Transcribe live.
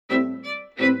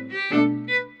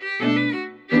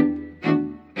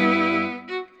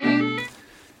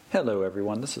Hello,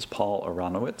 everyone. This is Paul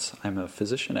Aronowitz. I'm a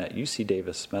physician at UC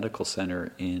Davis Medical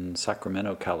Center in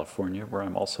Sacramento, California, where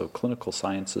I'm also Clinical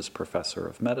Sciences Professor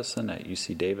of Medicine at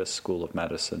UC Davis School of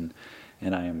Medicine,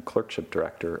 and I am Clerkship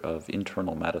Director of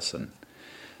Internal Medicine.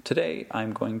 Today,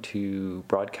 I'm going to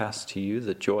broadcast to you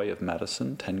The Joy of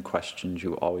Medicine, 10 questions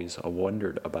you always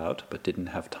wondered about but didn't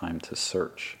have time to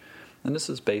search. And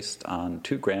this is based on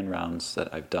two grand rounds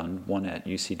that I've done, one at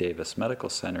UC Davis Medical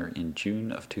Center in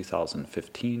June of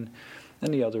 2015,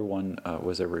 and the other one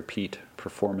was a repeat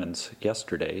performance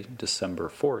yesterday, December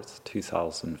 4th,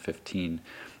 2015,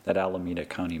 at Alameda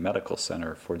County Medical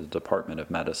Center for the Department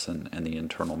of Medicine and the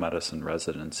Internal Medicine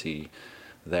residency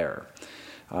there.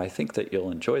 I think that you'll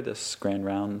enjoy this grand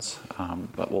rounds,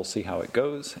 but we'll see how it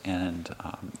goes, and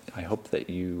I hope that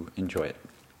you enjoy it.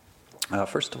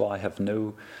 First of all, I have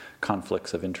no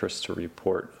conflicts of interest to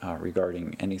report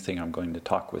regarding anything I'm going to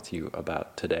talk with you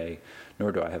about today,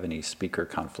 nor do I have any speaker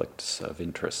conflicts of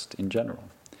interest in general.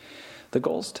 The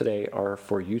goals today are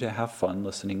for you to have fun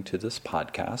listening to this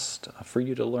podcast, for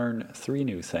you to learn 3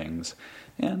 new things,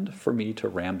 and for me to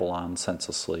ramble on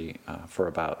senselessly for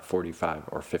about 45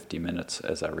 or 50 minutes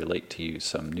as I relate to you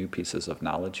some new pieces of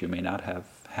knowledge you may not have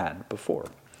had before.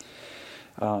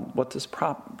 What this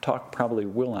talk probably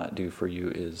will not do for you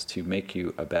is to make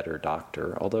you a better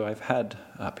doctor, although I've had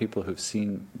people who've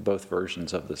seen both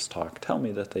versions of this talk tell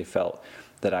me that they felt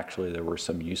that actually there were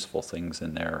some useful things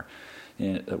in there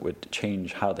that would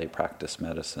change how they practice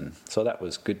medicine. So that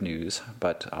was good news,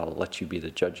 but I'll let you be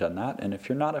the judge on that. And if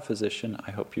you're not a physician,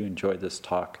 I hope you enjoy this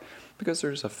talk because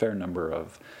there's a fair number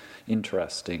of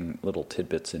interesting little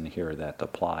tidbits in here that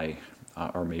apply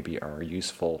or maybe are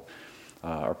useful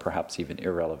or perhaps even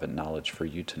irrelevant knowledge for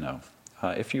you to know.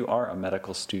 If you are a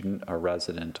medical student, a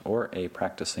resident, or a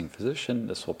practicing physician,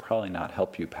 this will probably not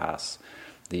help you pass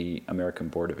the American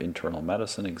Board of Internal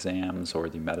Medicine exams or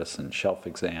the Medicine Shelf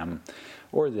exam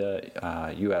or the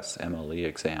USMLE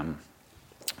exam,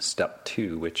 Step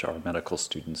 2, which our medical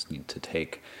students need to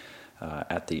take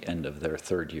at the end of their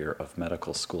 3rd year of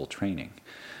medical school training.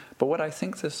 But what I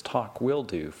think this talk will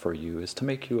do for you is to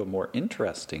make you a more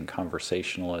interesting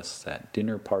conversationalist at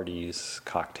dinner parties,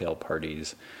 cocktail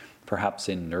parties, perhaps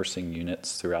in nursing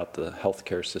units throughout the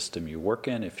healthcare system you work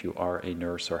in if you are a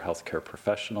nurse or healthcare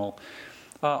professional.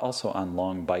 Also on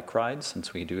long bike rides,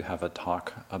 since we do have a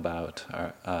talk about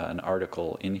an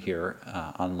article in here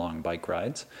on long bike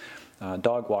rides.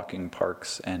 Dog walking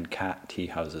parks and cat tea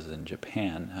houses in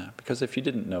Japan. Because if you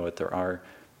didn't know it, there are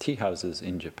tea houses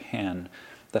in Japan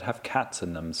that have cats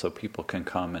in them so people can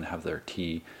come and have their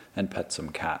tea and pet some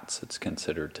cats. It's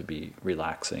considered to be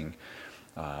relaxing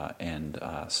and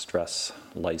stress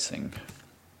lysing.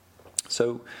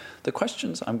 So the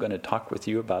questions I'm going to talk with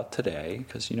you about today,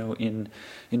 because in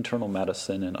internal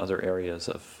medicine and other areas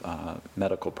of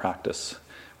medical practice,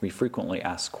 we frequently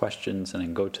ask questions and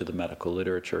then go to the medical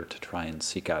literature to try and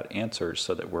seek out answers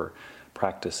so that we're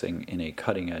practicing in a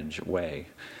cutting-edge way.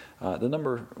 The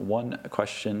number 1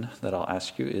 question that I'll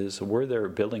ask you is, were there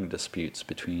billing disputes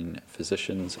between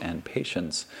physicians and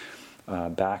patients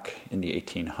back in the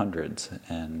 1800s?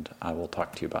 And I will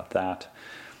talk to you about that.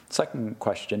 Second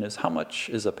question is, how much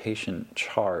is a patient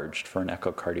charged for an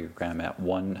echocardiogram at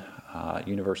one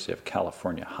University of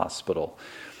California hospital?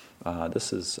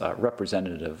 This is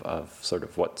representative of sort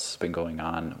of what's been going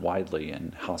on widely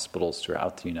in hospitals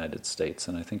throughout the United States,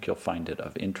 and I think you'll find it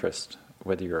of interest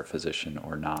whether you're a physician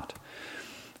or not.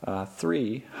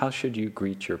 3, how should you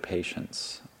greet your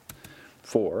patients?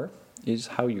 4, is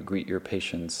how you greet your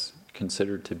patients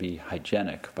considered to be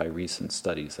hygienic by recent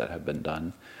studies that have been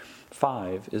done?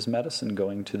 5, is medicine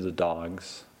going to the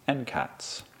dogs and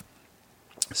cats?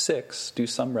 6, do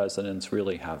some residents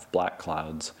really have black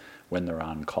clouds when they're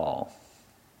on call?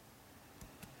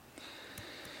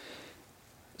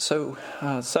 So,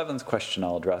 7th question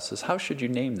I'll address is, how should you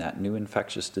name that new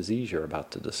infectious disease you're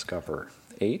about to discover?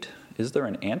 8, is there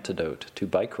an antidote to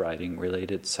bike riding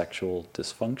related sexual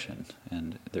dysfunction?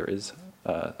 And there is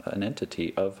an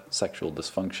entity of sexual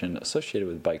dysfunction associated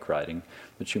with bike riding,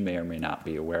 which you may or may not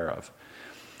be aware of.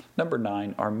 Number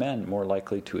 9, are men more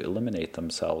likely to eliminate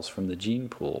themselves from the gene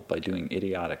pool by doing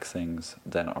idiotic things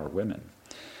than are women?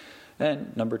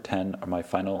 And number 10, my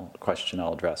final question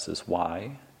I'll address is,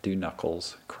 why do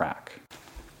knuckles crack?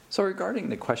 So regarding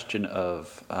the question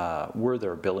of were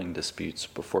there billing disputes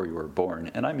before you were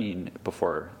born, and I mean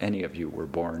before any of you were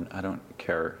born, I don't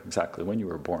care exactly when you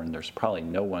were born, there's probably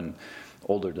no one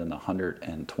older than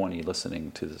 120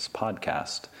 listening to this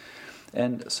podcast.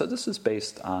 And so this is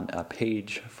based on a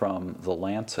page from The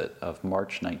Lancet of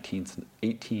March 19th,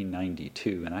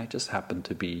 1892, and I just happened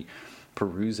to be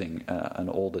perusing an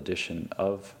old edition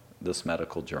of this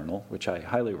medical journal, which I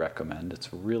highly recommend.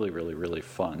 It's really, really, really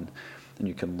fun. And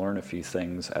you can learn a few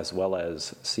things as well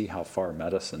as see how far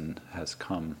medicine has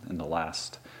come in the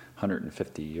last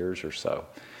 150 years or so.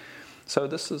 So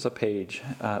this is a page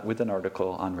with an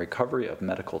article on recovery of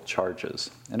medical charges.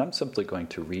 And I'm simply going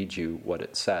to read you what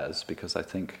it says because I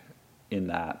think in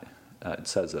that it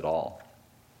says it all.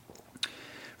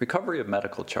 Recovery of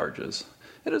medical charges.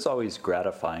 It is always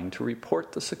gratifying to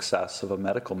report the success of a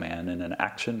medical man in an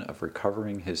action of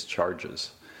recovering his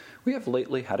charges. We have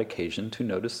lately had occasion to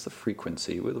notice the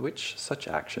frequency with which such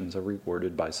actions are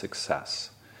rewarded by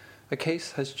success. A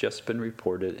case has just been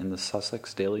reported in the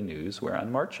Sussex Daily News where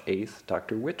on March 8th,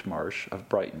 Dr. Whitmarsh of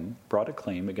Brighton brought a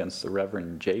claim against the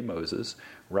Reverend J. Moses,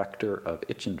 rector of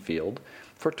Itchenfield,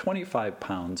 for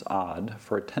 £25 odd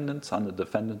for attendance on the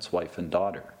defendant's wife and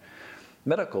daughter.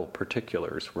 Medical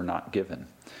particulars were not given.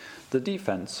 The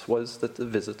defense was that the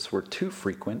visits were too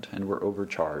frequent and were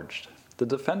overcharged. The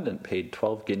defendant paid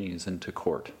 12 guineas into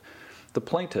court. The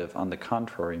plaintiff, on the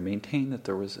contrary, maintained that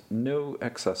there was no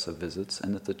excess of visits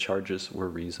and that the charges were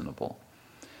reasonable.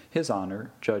 His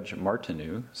Honor, Judge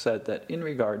Martineau, said that in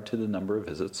regard to the number of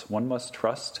visits, one must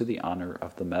trust to the honor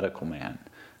of the medical man.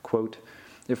 Quote,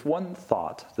 if one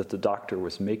thought that the doctor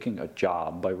was making a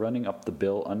job by running up the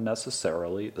bill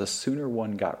unnecessarily, the sooner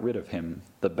one got rid of him,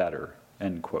 the better.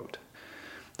 End quote.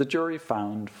 The jury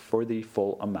found for the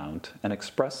full amount and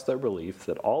expressed their belief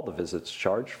that all the visits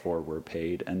charged for were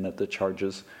paid and that the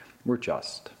charges were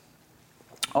just.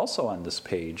 Also on this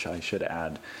page, I should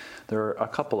add, there are a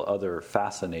couple other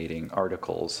fascinating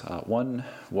articles. One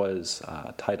was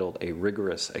titled A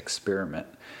Rigorous Experiment.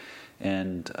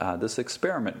 And this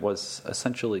experiment was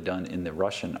essentially done in the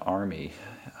Russian army,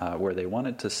 where they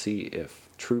wanted to see if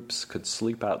troops could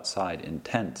sleep outside in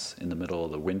tents in the middle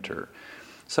of the winter.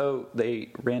 So they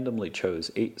randomly chose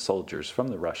 8 soldiers from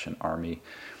the Russian army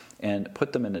and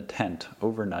put them in a tent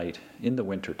overnight in the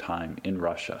wintertime in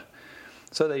Russia.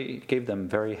 So they gave them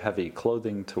very heavy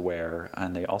clothing to wear,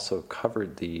 and they also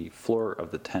covered the floor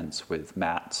of the tents with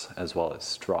mats as well as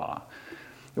straw.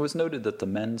 It was noted that the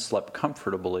men slept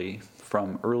comfortably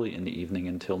from early in the evening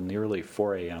until nearly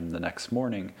 4 a.m. the next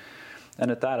morning, and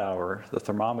at that hour, the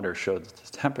thermometer showed that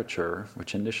the temperature,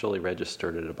 which initially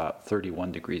registered at about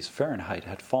 31 degrees Fahrenheit,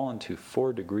 had fallen to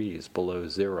 4 degrees below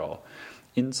zero,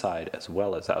 inside as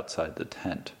well as outside the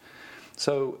tent.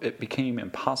 So it became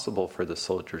impossible for the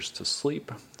soldiers to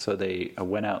sleep, so they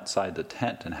went outside the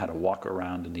tent and had to walk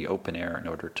around in the open air in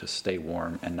order to stay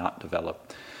warm and not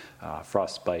develop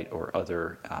frostbite or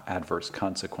other adverse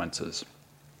consequences.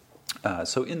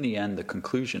 So in the end, the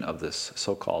conclusion of this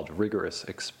so-called rigorous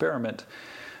experiment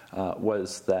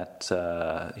was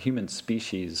that human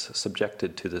species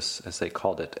subjected to this, as they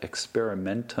called it,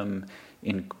 experimentum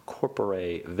in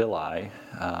corpore villi,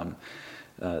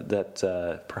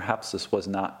 that perhaps this was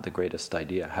not the greatest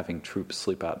idea, having troops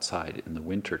sleep outside in the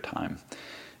wintertime.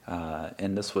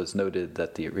 And this was noted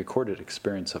that the recorded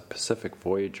experience of Pacific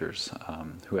voyagers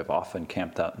who have often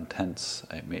camped out in tents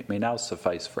may now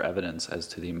suffice for evidence as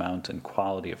to the amount and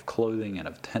quality of clothing and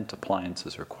of tent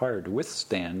appliances required to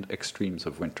withstand extremes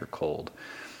of winter cold.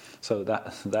 So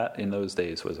that in those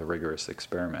days was a rigorous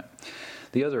experiment.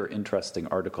 The other interesting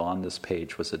article on this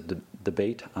page was a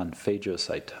debate on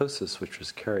phagocytosis, which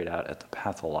was carried out at the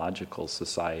Pathological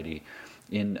Society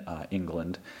in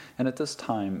England. And at this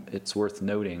time, it's worth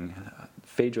noting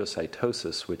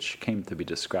phagocytosis, which came to be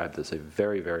described as a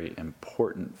very, very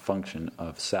important function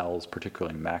of cells,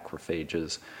 particularly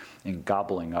macrophages, in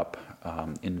gobbling up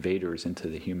invaders into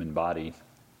the human body,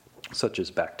 such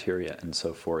as bacteria and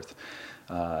so forth.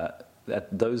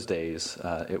 At those days,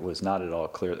 it was not at all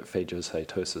clear that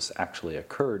phagocytosis actually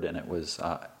occurred, and it was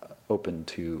open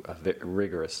to a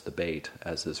rigorous debate,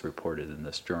 as is reported in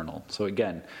this journal. So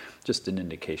again, just an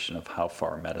indication of how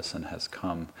far medicine has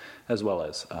come, as well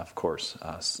as, of course,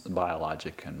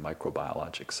 biologic and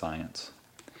microbiologic science.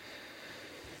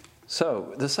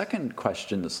 So the second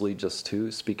question this leads us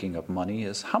to, speaking of money,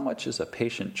 is how much is a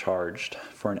patient charged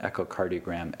for an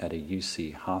echocardiogram at a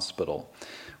UC hospital?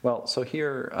 Well, so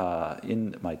here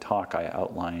in my talk I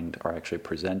outlined, or actually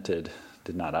presented,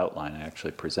 did not outline, I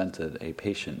actually presented a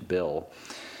patient bill.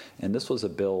 And this was a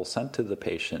bill sent to the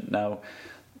patient. Now,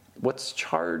 what's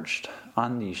charged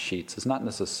on these sheets is not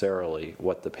necessarily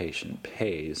what the patient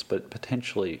pays, but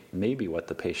potentially maybe what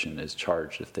the patient is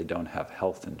charged if they don't have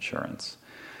health insurance.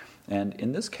 And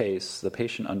in this case, the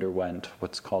patient underwent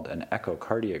what's called an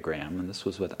echocardiogram, and this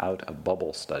was without a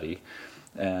bubble study.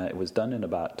 It was done in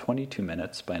about 22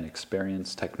 minutes by an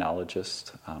experienced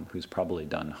technologist who's probably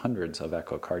done hundreds of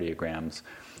echocardiograms.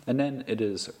 And then it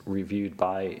is reviewed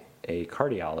by a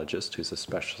cardiologist who's a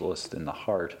specialist in the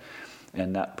heart,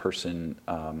 and that person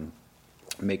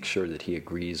makes sure that he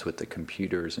agrees with the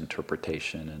computer's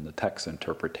interpretation and the text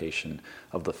interpretation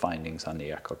of the findings on the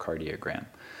echocardiogram.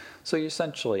 So you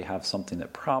essentially have something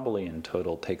that probably in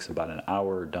total takes about an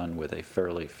hour, done with a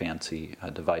fairly fancy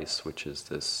device, which is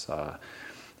this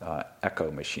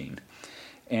echo machine.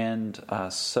 And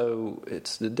so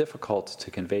it's difficult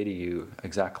to convey to you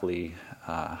exactly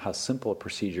how simple a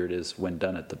procedure it is when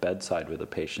done at the bedside with a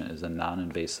patient. It is a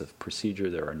non-invasive procedure.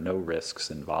 There are no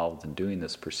risks involved in doing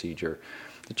this procedure.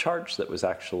 The charge that was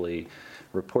actually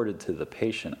reported to the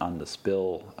patient on this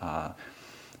bill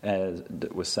as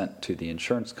that was sent to the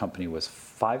insurance company was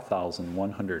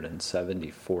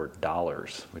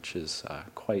 $5,174, which is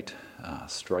quite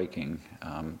striking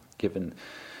given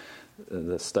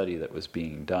the study that was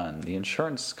being done. The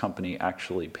insurance company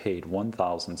actually paid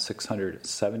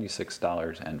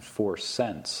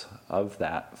 $1,676.04 of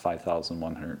that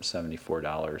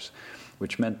 $5,174,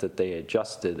 which meant that they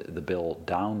adjusted the bill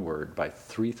downward by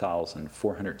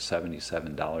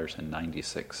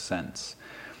 $3,477.96.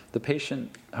 The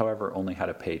patient, however, only had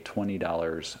to pay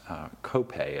 $20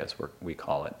 copay, as we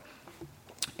call it.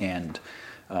 And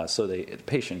so the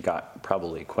patient got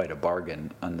probably quite a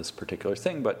bargain on this particular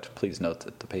thing, but please note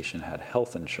that the patient had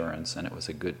health insurance and it was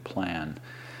a good plan.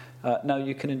 Now,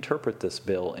 you can interpret this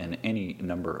bill in any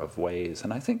number of ways,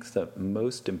 and I think the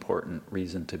most important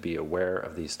reason to be aware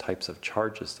of these types of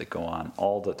charges that go on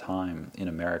all the time in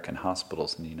American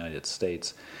hospitals in the United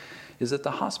States is that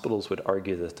the hospitals would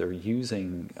argue that they're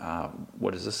using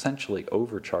what is essentially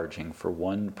overcharging for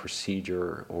one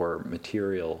procedure or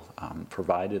material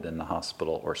provided in the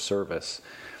hospital or service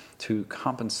to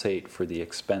compensate for the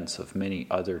expense of many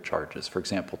other charges. For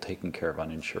example, taking care of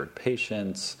uninsured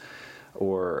patients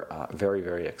or very,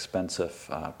 very expensive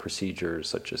procedures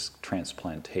such as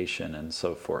transplantation and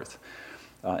so forth.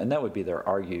 And that would be their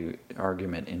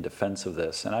argument in defense of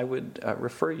this. And I would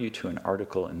refer you to an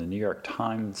article in the New York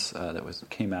Times that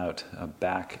came out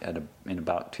back in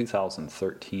about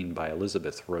 2013 by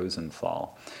Elizabeth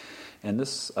Rosenthal. And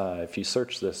this, if you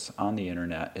search this on the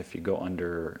internet, if you go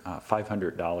under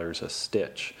 $500 a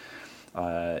stitch,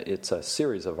 it's a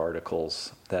series of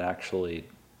articles that actually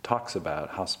talks about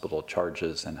hospital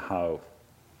charges and how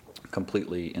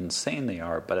completely insane they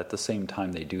are, but at the same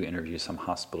time they do interview some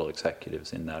hospital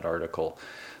executives in that article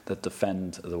that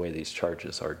defend the way these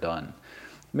charges are done.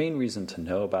 The main reason to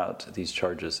know about these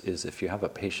charges is if you have a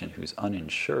patient who's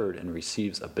uninsured and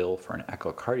receives a bill for an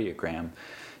echocardiogram,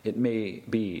 it may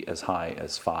be as high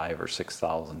as $5,000 or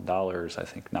 $6,000. I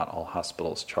think not all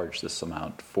hospitals charge this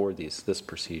amount for this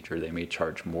procedure. They may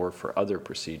charge more for other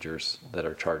procedures that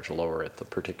are charged lower at the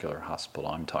particular hospital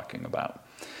I'm talking about.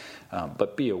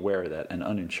 But be aware that an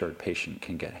uninsured patient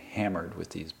can get hammered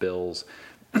with these bills.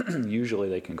 Usually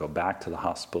they can go back to the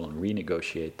hospital and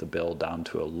renegotiate the bill down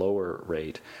to a lower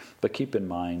rate. But keep in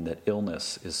mind that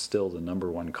illness is still the number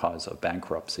one cause of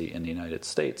bankruptcy in the United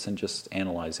States. And just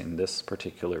analyzing this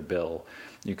particular bill,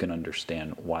 you can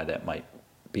understand why that might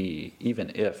be,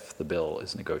 even if the bill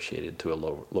is negotiated to a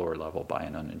lower level by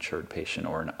an uninsured patient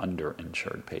or an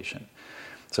underinsured patient.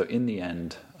 So in the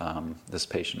end, this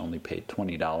patient only paid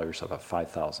 $20 of a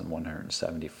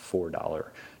 $5,174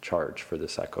 charge for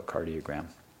this echocardiogram.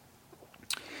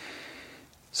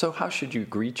 So how should you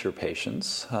greet your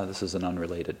patients? This is an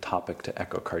unrelated topic to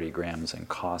echocardiograms and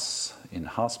costs in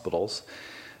hospitals.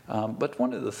 But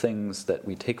one of the things that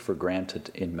we take for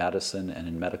granted in medicine and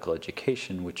in medical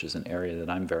education, which is an area that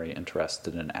I'm very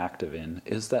interested and active in,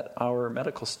 is that our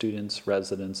medical students,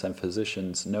 residents, and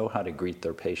physicians know how to greet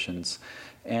their patients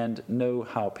and know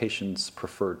how patients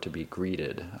prefer to be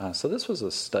greeted. So this was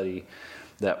a study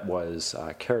that was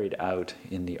carried out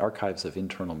in the Archives of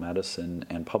Internal Medicine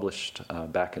and published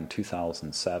back in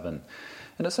 2007.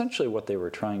 And essentially what they were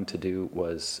trying to do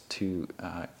was to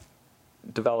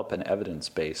develop an evidence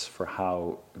base for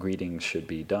how greetings should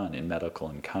be done in medical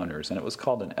encounters. And it was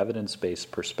called an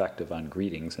evidence-based perspective on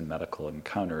greetings in medical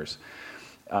encounters.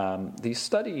 The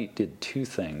study did two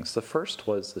things. The first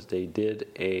was that they did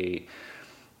a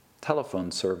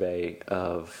telephone survey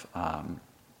of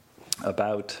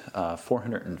about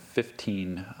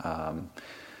 415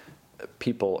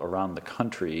 people around the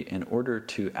country in order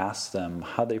to ask them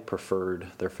how they preferred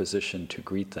their physician to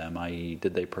greet them, i.e.,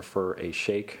 did they prefer a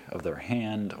shake of their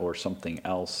hand or something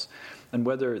else, and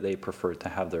whether they preferred to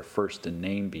have their first and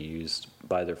name be used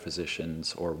by their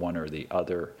physicians or one or the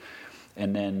other,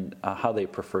 and then how they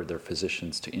preferred their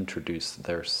physicians to introduce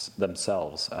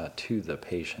themselves to the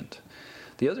patient.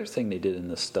 The other thing they did in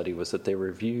this study was that they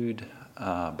reviewed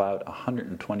about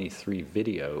 123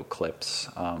 video clips,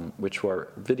 which were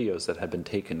videos that had been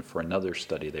taken for another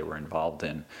study they were involved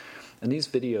in. And these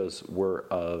videos were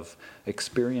of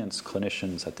experienced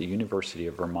clinicians at the University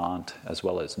of Vermont as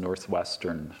well as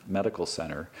Northwestern Medical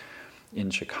Center in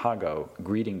Chicago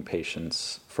greeting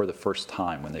patients for the first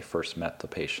time when they first met the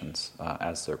patients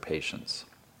as their patients.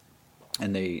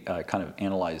 And they kind of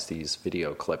analyzed these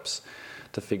video clips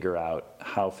to figure out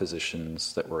how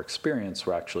physicians that were experienced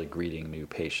were actually greeting new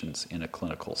patients in a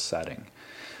clinical setting.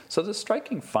 So the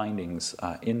striking findings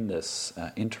in this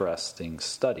interesting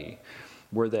study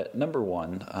were that, number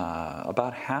one,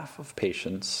 about half of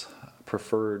patients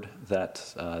preferred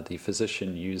that the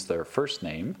physician use their first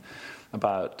name.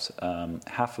 About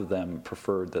half of them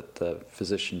preferred that the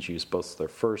physicians use both their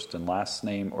first and last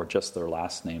name or just their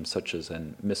last name, such as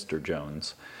in Mr.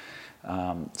 Jones.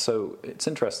 So it's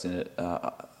interesting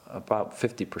that about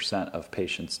 50% of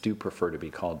patients do prefer to be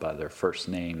called by their first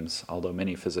names, although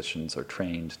many physicians are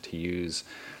trained to use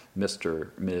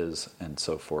Mr., Ms., and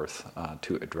so forth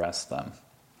to address them.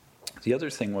 The other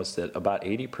thing was that about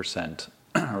 80%,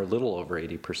 or a little over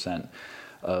 80%,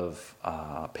 of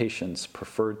patients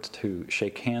preferred to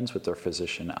shake hands with their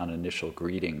physician on initial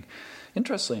greeting.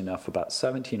 Interestingly enough, about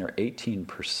 17 or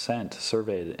 18%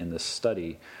 surveyed in this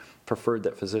study preferred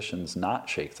that physicians not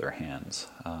shake their hands,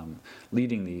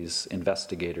 leading these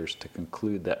investigators to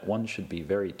conclude that one should be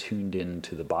very tuned in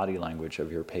to the body language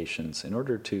of your patients in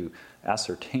order to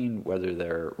ascertain whether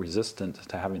they're resistant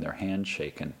to having their hand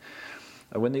shaken.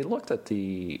 When they looked at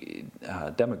the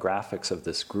demographics of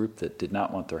this group that did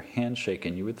not want their hand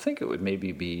shaken, you would think it would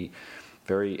maybe be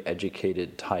very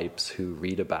educated types who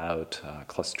read about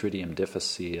Clostridium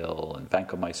difficile and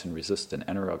vancomycin-resistant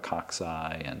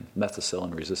enterococci and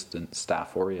methicillin-resistant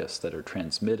Staph aureus that are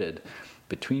transmitted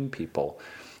between people,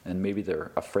 and maybe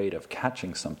they're afraid of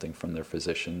catching something from their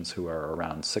physicians who are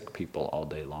around sick people all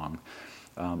day long.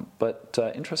 But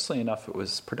interestingly enough, it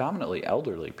was predominantly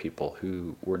elderly people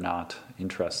who were not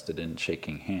interested in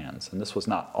shaking hands. And this was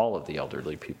not all of the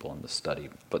elderly people in the study,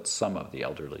 but some of the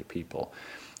elderly people.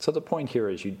 So the point here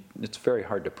is it's very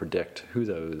hard to predict who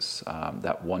those,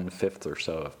 that 1/5 or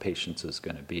so of patients is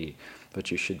going to be,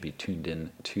 but you should be tuned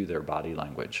in to their body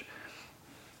language.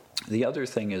 The other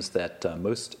thing is that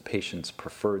most patients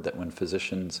preferred that when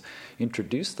physicians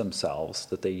introduce themselves,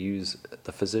 that they use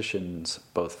the physician's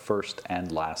both first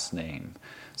and last name,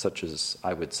 such as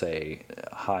I would say,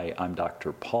 "Hi, I'm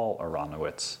Dr. Paul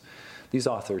Aronowitz." These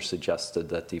authors suggested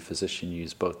that the physician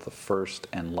use both the first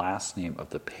and last name of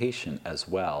the patient as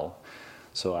well.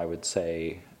 So I would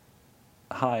say,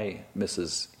 "Hi,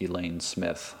 Mrs. Elaine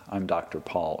Smith, I'm Dr.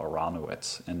 Paul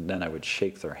Aronowitz," and then I would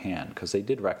shake their hand, because they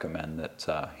did recommend that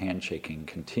handshaking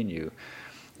continue,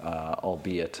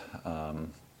 albeit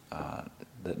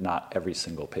that not every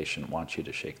single patient wants you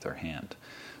to shake their hand.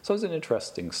 So it's an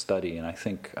interesting study, and I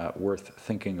think worth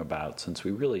thinking about, since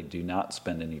we really do not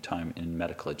spend any time in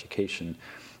medical education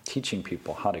teaching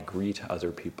people how to greet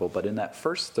other people, but in that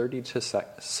first 30 to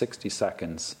 60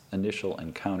 seconds initial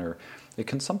encounter, it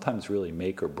can sometimes really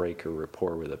make or break a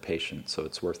rapport with a patient, so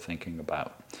it's worth thinking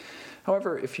about.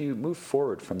 However, if you move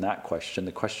forward from that question,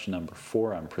 the question number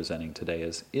 4 I'm presenting today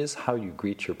is how you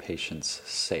greet your patients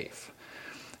safe?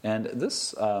 And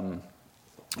this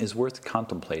is worth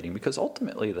contemplating, because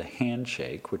ultimately the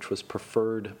handshake, which was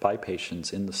preferred by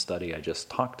patients in the study I just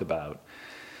talked about,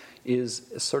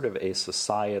 is sort of a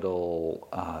societal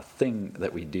thing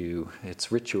that we do.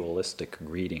 It's ritualistic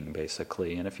greeting,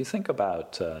 basically. And if you think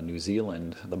about New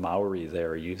Zealand, the Maori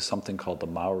there use something called the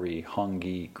Maori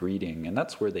hongi greeting, and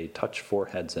that's where they touch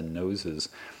foreheads and noses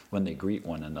when they greet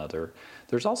one another.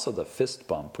 There's also the fist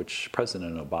bump, which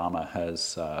President Obama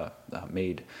has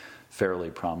made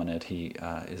fairly prominent.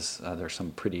 There's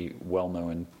some pretty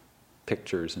well-known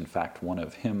pictures, in fact, one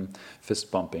of him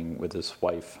fist bumping with his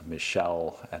wife,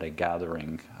 Michelle, at a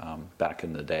gathering back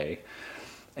in the day.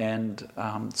 And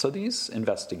so these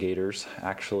investigators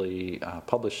actually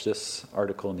published this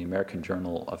article in the American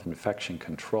Journal of Infection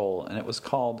Control, and it was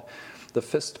called "The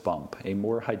Fist Bump, a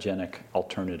More Hygienic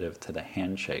Alternative to the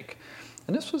Handshake."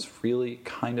 And this was really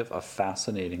kind of a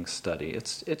fascinating study.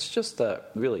 It's just a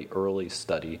really early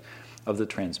study of the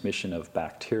transmission of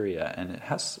bacteria, and it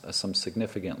has some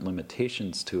significant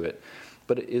limitations to it,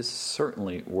 but it is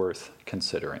certainly worth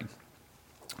considering.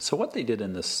 So what they did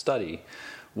in this study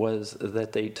was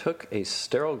that they took a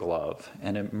sterile glove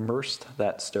and immersed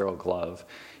that sterile glove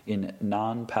in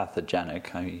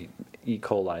non-pathogenic, E.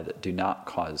 coli that do not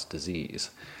cause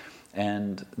disease.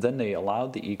 And then they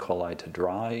allowed the E. coli to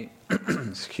dry,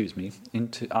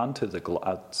 onto the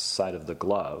outside of the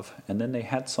glove. And then they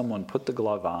had someone put the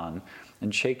glove on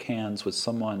and shake hands with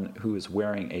someone who was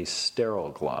wearing a sterile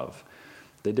glove.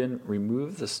 They then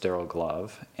removed the sterile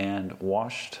glove and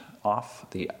washed off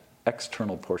the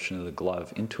external portion of the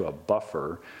glove into a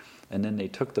buffer. And then they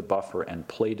took the buffer and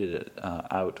plated it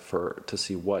out to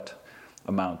see what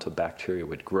amount of bacteria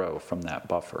would grow from that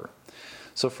buffer.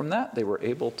 So from that, they were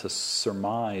able to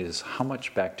surmise how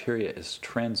much bacteria is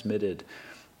transmitted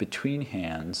between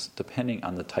hands depending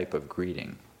on the type of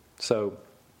greeting. So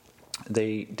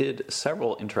they did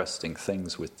several interesting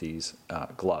things with these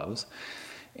gloves.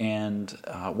 And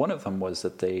one of them was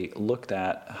that they looked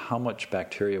at how much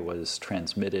bacteria was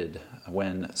transmitted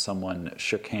when someone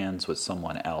shook hands with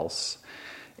someone else.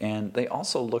 And they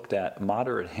also looked at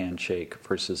moderate handshake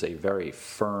versus a very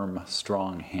firm,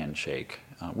 strong handshake.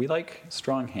 We like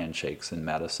strong handshakes in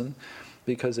medicine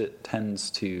because it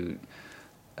tends to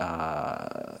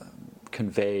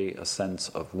convey a sense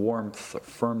of warmth or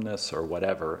firmness or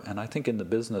whatever. And I think in the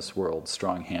business world,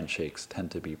 strong handshakes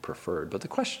tend to be preferred. But the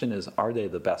question is, are they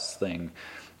the best thing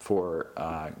for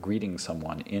greeting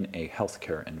someone in a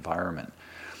healthcare environment?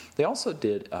 They also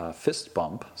did a fist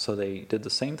bump, so they did the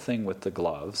same thing with the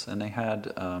gloves, and they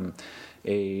had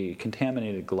a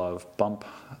contaminated glove bump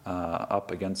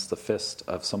up against the fist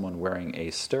of someone wearing a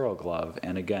sterile glove,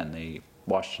 and again, they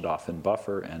washed it off in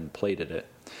buffer and plated it.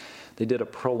 They did a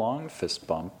prolonged fist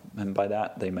bump, and by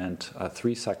that they meant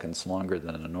 3 seconds longer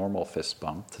than a normal fist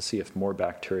bump to see if more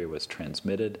bacteria was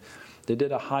transmitted. They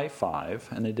did a high five,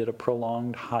 and they did a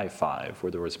prolonged high five, where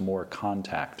there was more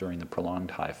contact during the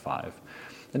prolonged high five.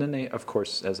 And then they, of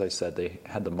course, as I said, they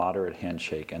had the moderate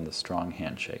handshake and the strong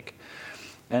handshake.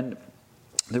 And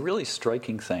the really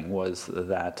striking thing was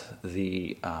that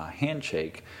the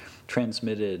handshake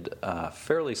transmitted a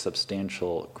fairly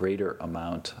substantial greater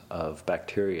amount of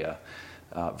bacteria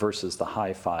versus the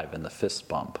high five and the fist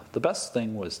bump. The best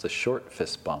thing was the short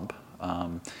fist bump,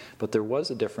 but there was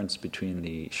a difference between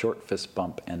the short fist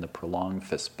bump and the prolonged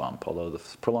fist bump, although the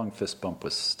prolonged fist bump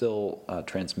was still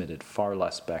transmitted far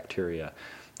less bacteria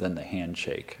than the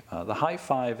handshake. The high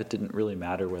five, it didn't really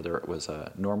matter whether it was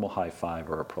a normal high five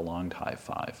or a prolonged high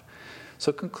five.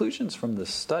 So conclusions from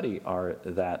this study are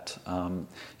that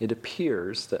it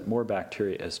appears that more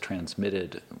bacteria is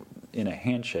transmitted in a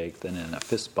handshake than in a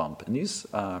fist bump. And these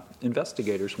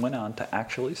investigators went on to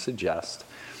actually suggest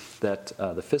that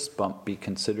the fist bump be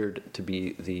considered to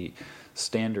be the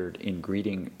standard in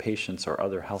greeting patients or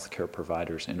other healthcare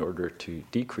providers in order to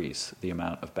decrease the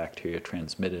amount of bacteria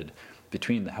transmitted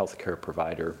between the healthcare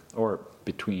provider or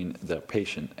between the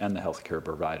patient and the healthcare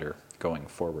provider going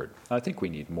forward. I think we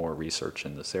need more research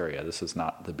in this area. This is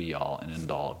not the be-all and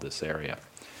end-all of this area.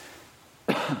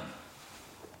 The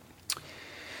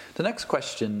next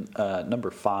question,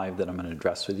 number 5, that I'm going to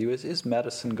address with you is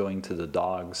medicine going to the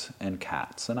dogs and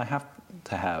cats? And I have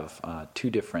to have 2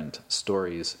 different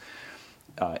stories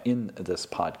in this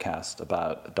podcast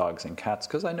about dogs and cats,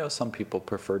 because I know some people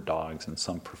prefer dogs and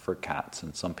some prefer cats,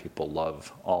 and some people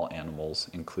love all animals,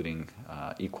 including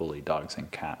equally dogs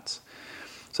and cats.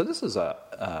 So this is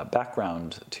a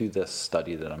background to this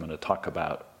study that I'm going to talk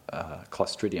about,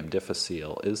 Clostridium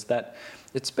difficile, is that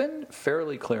it's been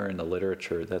fairly clear in the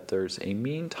literature that there's a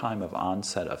mean time of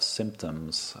onset of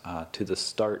symptoms to the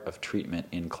start of treatment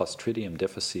in Clostridium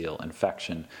difficile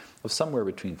infection of somewhere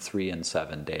between 3 and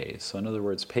 7 days. So in other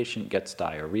words, patient gets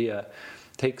diarrhea,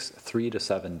 takes 3 to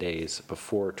 7 days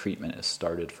before treatment is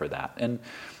started for that. And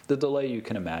the delay, you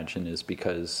can imagine, is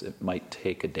because it might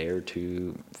take a day or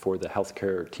two for the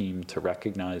healthcare team to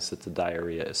recognize that the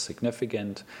diarrhea is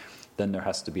significant. Then there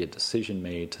has to be a decision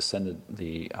made to send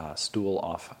the stool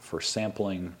off for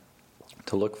sampling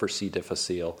to look for C.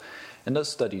 difficile. And those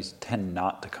studies tend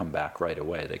not to come back right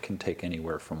away. They can take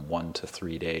anywhere from 1 to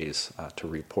 3 days to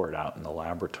report out in the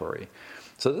laboratory.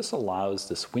 So this allows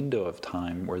this window of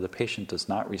time where the patient does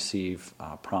not receive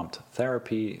prompt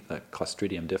therapy. The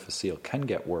Clostridium difficile can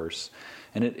get worse.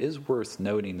 And it is worth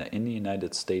noting that in the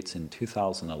United States in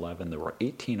 2011, there were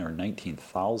 18 or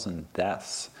 19,000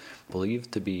 deaths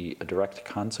believed to be a direct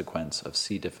consequence of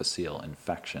C. difficile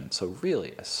infection. So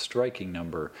really a striking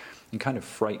number and kind of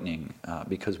frightening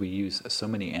because we use so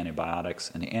many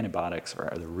antibiotics, and the antibiotics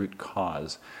are the root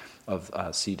cause of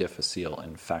C. difficile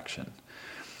infection.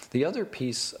 The other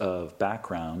piece of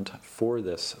background for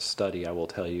this study, I will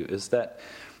tell you, is that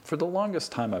for the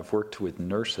longest time, I've worked with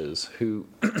nurses who,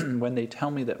 when they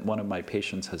tell me that one of my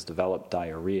patients has developed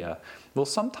diarrhea, will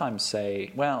sometimes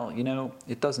say, well,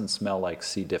 it doesn't smell like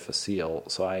C. difficile,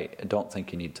 so I don't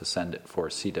think you need to send it for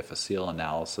a C. difficile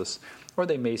analysis. Or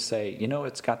they may say,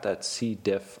 it's got that C.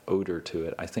 diff odor to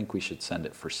it. I think we should send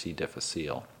it for C.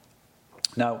 difficile.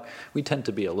 Now, we tend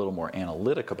to be a little more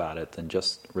analytic about it than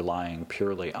just relying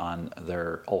purely on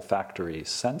their olfactory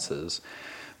senses.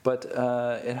 But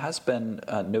it has been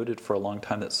noted for a long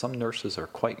time that some nurses are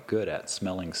quite good at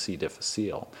smelling C.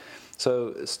 difficile.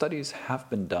 So studies have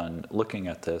been done looking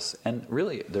at this, and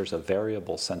really there's a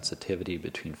variable sensitivity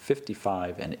between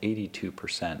 55 and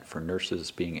 82% for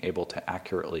nurses being able to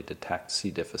accurately detect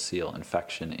C. difficile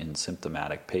infection in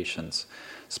symptomatic patients.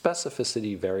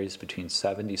 Specificity varies between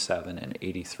 77 and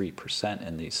 83%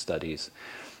 in these studies.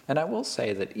 And I will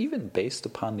say that even based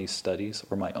upon these studies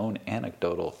or my own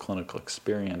anecdotal clinical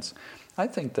experience, I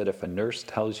think that if a nurse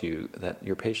tells you that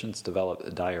your patient's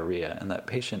developed diarrhea and that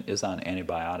patient is on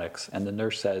antibiotics and the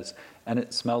nurse says, and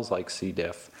it smells like C.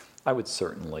 diff, I would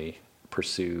certainly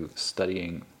pursue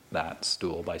studying that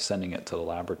stool by sending it to the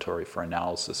laboratory for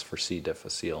analysis for C.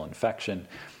 difficile infection.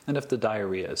 And if the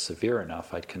diarrhea is severe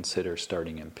enough, I'd consider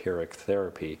starting empiric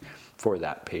therapy for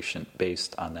that patient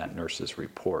based on that nurse's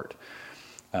report.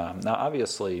 Now,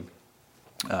 obviously,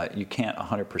 you can't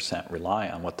 100% rely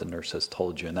on what the nurse has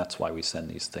told you, and that's why we send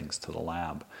these things to the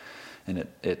lab. And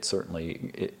it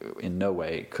certainly, in no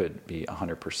way, could be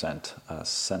 100%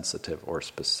 sensitive or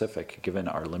specific, given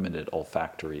our limited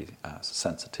olfactory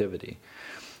sensitivity.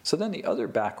 So then the other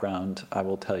background I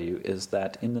will tell you is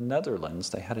that in the Netherlands,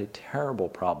 they had a terrible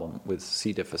problem with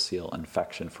C. difficile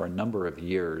infection for a number of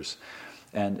years.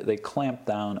 And they clamped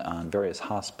down on various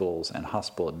hospitals and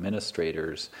hospital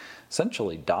administrators,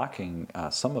 essentially docking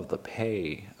some of the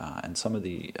pay and some of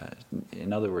the,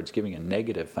 in other words, giving a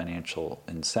negative financial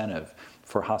incentive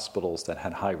for hospitals that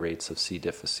had high rates of C.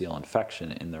 difficile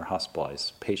infection in their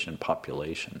hospitalized patient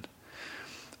population.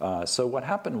 So what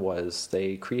happened was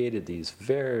they created these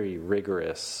very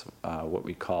rigorous, what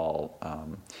we call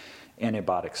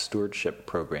antibiotic stewardship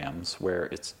programs, where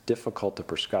it's difficult to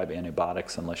prescribe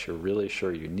antibiotics unless you're really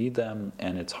sure you need them,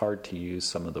 and it's hard to use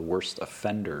some of the worst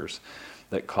offenders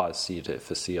that cause C.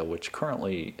 difficile, which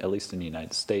currently, at least in the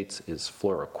United States, is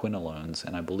fluoroquinolones,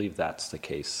 and I believe that's the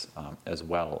case as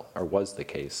well, or was the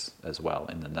case as well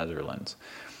in the Netherlands.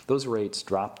 Those rates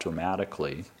dropped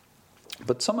dramatically.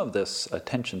 But some of this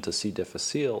attention to C.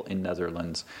 difficile in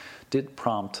Netherlands did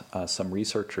prompt some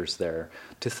researchers there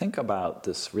to think about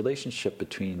this relationship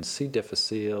between C.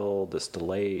 difficile, this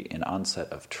delay in onset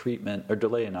of treatment, or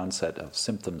delay in onset of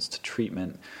symptoms to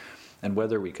treatment, and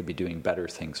whether we could be doing better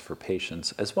things for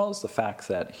patients, as well as the fact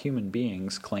that human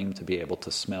beings claim to be able to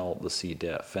smell the C.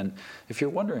 diff. And if you're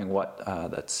wondering what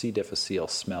that C. difficile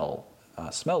smell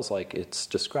smells like, it's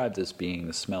described as being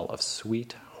the smell of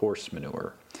sweet horse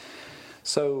manure.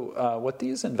 So what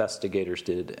these investigators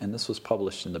did, and this was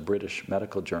published in the British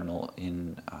Medical Journal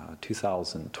in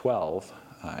 2012,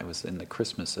 it was in the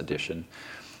Christmas edition,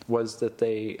 was that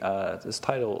they, this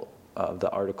title of the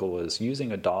article was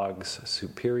Using a Dog's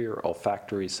Superior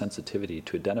Olfactory Sensitivity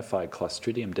to Identify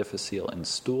Clostridium difficile in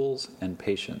Stools and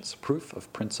Patients, Proof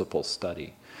of Principle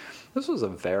Study. This was a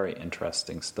very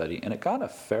interesting study, and it got a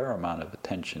fair amount of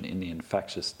attention in the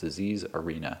infectious disease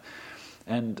arena.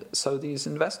 And so these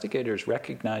investigators,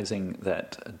 recognizing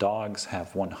that dogs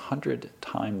have 100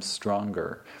 times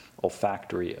stronger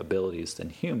olfactory abilities than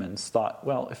humans, thought,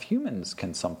 well, if humans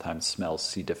can sometimes smell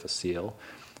C. difficile,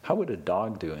 how would a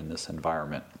dog do in this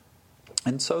environment?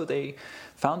 And so they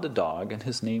found a dog, and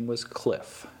his name was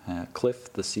Cliff,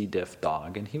 Cliff the C. diff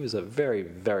dog, and he was a very,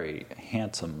 very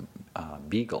handsome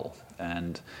beagle.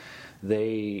 And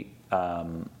they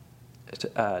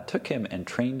took him and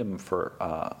trained him for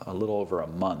a little over a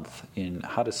month in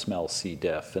how to smell C.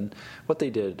 diff. And what they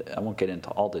did, I won't get into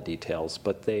all the details,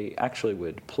 but they actually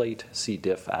would plate C.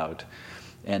 diff out,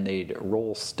 and they'd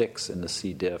roll sticks in the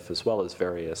C. diff as well as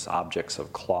various objects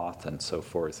of cloth and so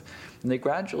forth. And they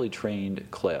gradually trained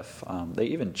Cliff. They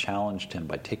even challenged him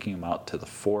by taking him out to the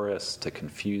forest to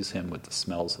confuse him with the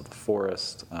smells of the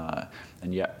forest,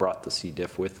 and yet brought the C.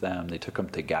 diff with them. They took him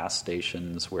to gas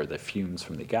stations where the fumes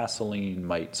from the gasoline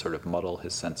might sort of muddle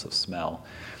his sense of smell.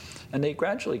 And they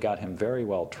gradually got him very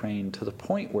well trained to the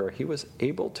point where he was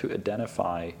able to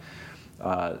identify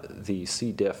the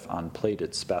C. diff on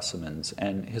plated specimens.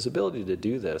 And his ability to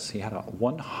do this, he had a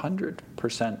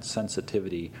 100%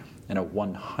 sensitivity and a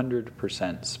 100%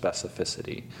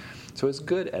 specificity. So as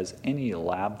good as any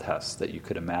lab test that you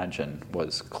could imagine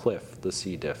was Cliff, the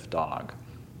C. diff dog.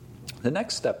 The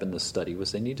next step in this study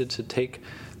was they needed to take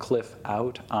Cliff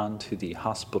out onto the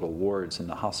hospital wards in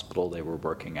the hospital they were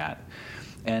working at.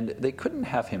 And they couldn't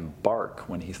have him bark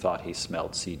when he thought he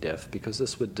smelled C. diff because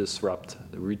this would disrupt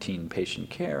the routine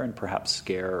patient care and perhaps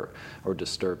scare or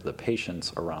disturb the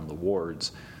patients around the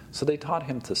wards. So they taught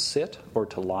him to sit or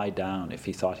to lie down if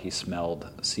he thought he smelled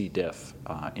C. diff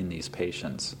in these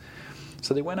patients.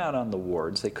 So they went out on the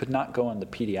wards. They could not go on the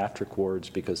pediatric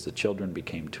wards because the children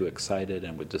became too excited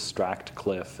and would distract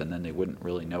Cliff, and then they wouldn't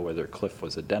really know whether Cliff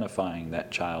was identifying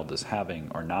that child as having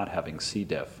or not having C.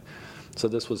 diff. So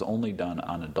this was only done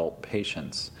on adult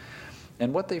patients.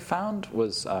 And what they found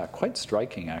was quite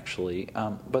striking, actually,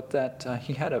 but that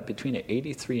he had between an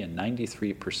 83 and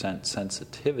 93%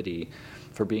 sensitivity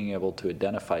for being able to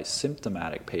identify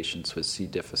symptomatic patients with C.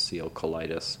 difficile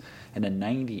colitis and a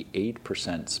 98%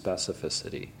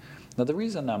 specificity. Now, the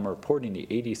reason I'm reporting the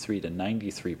 83 to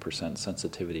 93%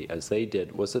 sensitivity as they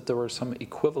did was that there were some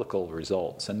equivocal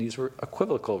results, and these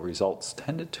equivocal results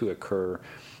tended to occur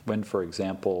when, for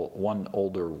example, one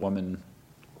older woman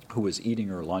who was eating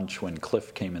her lunch when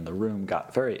Cliff came in the room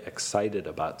got very excited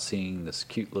about seeing this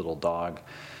cute little dog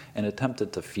and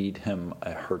attempted to feed him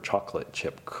her chocolate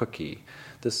chip cookie.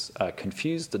 This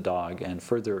confused the dog and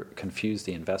further confused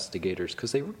the investigators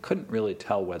because they couldn't really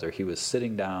tell whether he was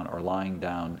sitting down or lying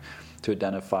down to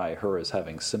identify her as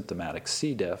having symptomatic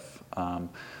C. diff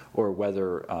or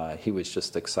whether he was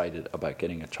just excited about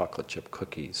getting a chocolate chip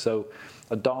cookie. So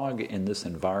a dog in this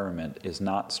environment is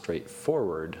not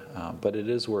straightforward, but it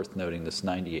is worth noting this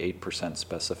 98%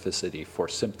 specificity for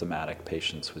symptomatic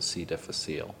patients with C.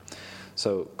 difficile.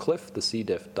 So Cliff, the C.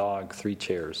 diff dog, 3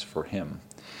 chairs for him.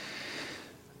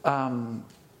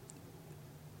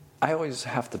 I always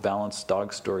have to balance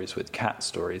dog stories with cat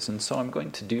stories, and so I'm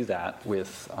going to do that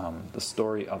with the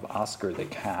story of Oscar the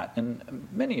cat. And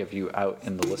many of you out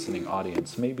in the listening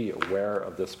audience may be aware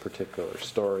of this particular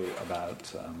story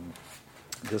about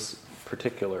this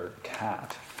particular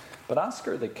cat. But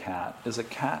Oscar the cat is a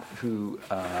cat who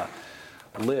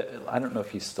I don't know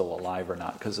if he's still alive or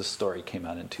not because this story came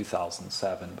out in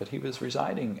 2007, but he was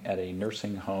residing at a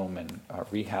nursing home and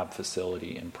rehab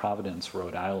facility in Providence,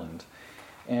 Rhode Island.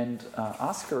 And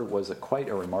Oscar was quite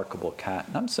a remarkable cat.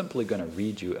 And I'm simply going to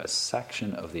read you a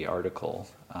section of the article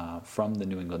from the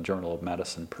New England Journal of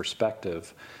Medicine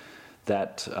perspective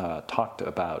that talked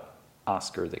about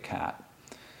Oscar the cat.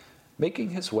 Making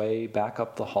his way back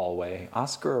up the hallway,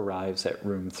 Oscar arrives at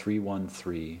room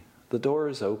 313. The door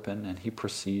is open and he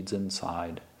proceeds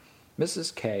inside.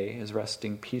 Mrs. K is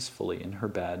resting peacefully in her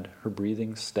bed, her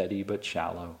breathing steady but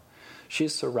shallow. She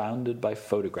is surrounded by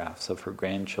photographs of her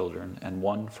grandchildren and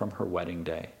one from her wedding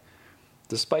day.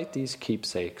 Despite these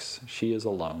keepsakes, she is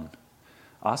alone.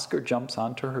 Oscar jumps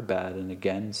onto her bed and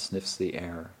again sniffs the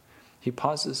air. He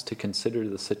pauses to consider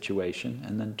the situation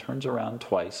and then turns around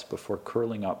twice before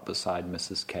curling up beside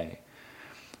Mrs. K.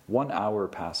 1 hour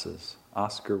passes.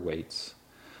 Oscar waits.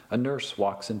 A nurse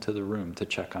walks into the room to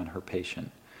check on her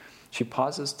patient. She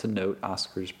pauses to note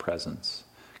Oscar's presence.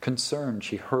 Concerned,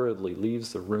 she hurriedly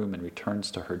leaves the room and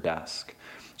returns to her desk.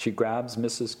 She grabs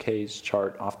Mrs. K's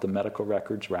chart off the medical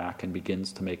records rack and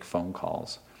begins to make phone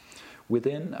calls.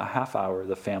 Within a half hour,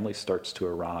 the family starts to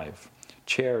arrive.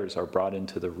 Chairs are brought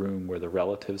into the room where the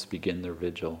relatives begin their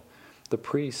vigil. The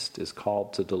priest is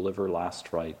called to deliver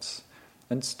last rites.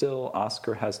 And still,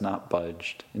 Oscar has not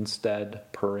budged, instead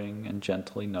purring and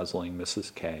gently nuzzling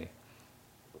Mrs. K.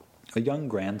 A young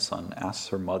grandson asks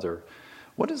her mother,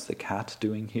 "What is the cat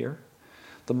doing here?"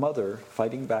 The mother,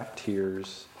 fighting back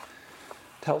tears,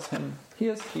 tells him he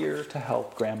is here to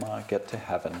help Grandma get to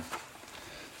heaven.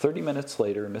 30 minutes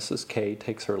later, Mrs. K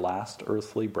takes her last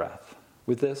earthly breath.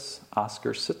 With this,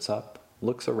 Oscar sits up,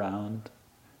 looks around,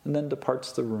 and then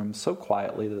departs the room so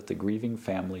quietly that the grieving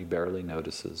family barely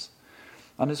notices.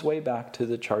 On his way back to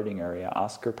the charting area,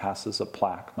 Oscar passes a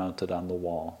plaque mounted on the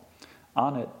wall.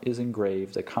 On it is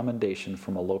engraved a commendation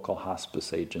from a local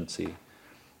hospice agency.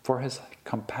 For his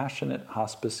compassionate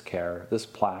hospice care, this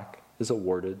plaque is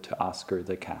awarded to Oscar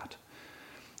the cat.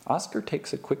 Oscar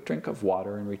takes a quick drink of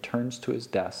water and returns to his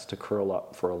desk to curl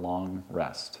up for a long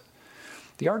rest.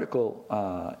 The article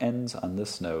ends on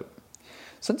this note.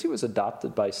 Since he was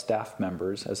adopted by staff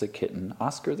members as a kitten,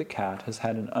 Oscar the cat has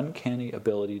had an uncanny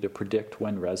ability to predict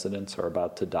when residents are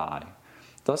about to die.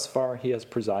 Thus far, he has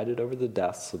presided over the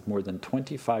deaths of more than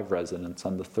 25 residents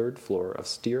on the 3rd floor of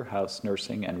Steer House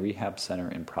Nursing and Rehab Center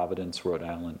in Providence, Rhode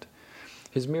Island.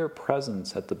 His mere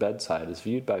presence at the bedside is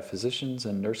viewed by physicians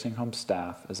and nursing home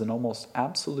staff as an almost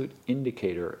absolute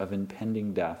indicator of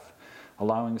impending death,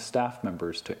 allowing staff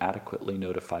members to adequately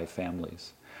notify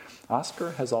families.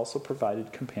 Oscar has also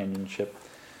provided companionship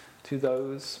to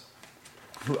those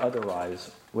who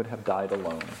otherwise would have died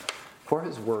alone. For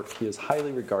his work, he is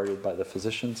highly regarded by the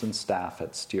physicians and staff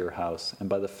at Steere House and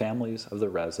by the families of the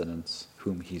residents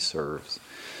whom he serves.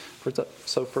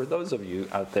 So for those of you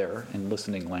out there in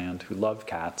listening land who love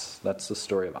cats, that's the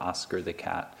story of Oscar the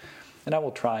cat. And I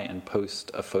will try and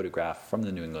post a photograph from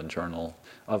the New England Journal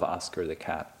of Oscar the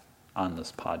cat on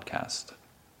this podcast.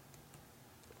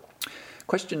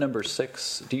 Question number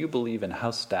 6, do you believe in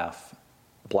house staff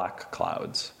black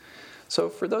clouds? So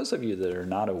for those of you that are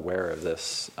not aware of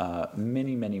this,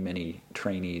 many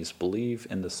trainees believe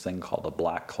in this thing called a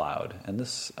black cloud. And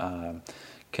this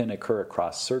can occur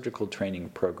across surgical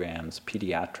training programs,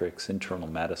 pediatrics, internal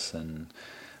medicine,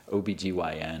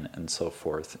 OBGYN, and so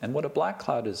forth. And what a black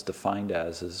cloud is defined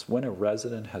as is when a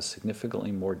resident has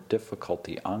significantly more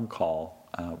difficulty on call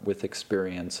with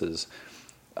experiences.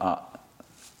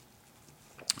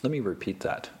 Let me repeat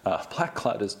that. Black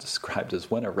cloud is described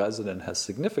as when a resident has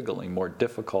significantly more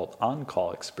difficult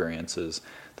on-call experiences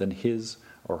than his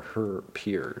or her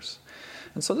peers.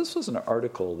 And so this was an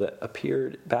article that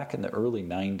appeared back in the early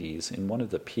 90s in one of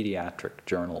the pediatric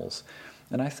journals.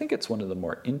 And I think it's one of the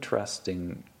more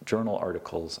interesting journal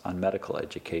articles on medical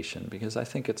education because I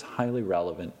think it's highly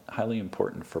relevant, highly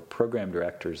important for program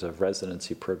directors of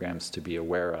residency programs to be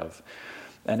aware of.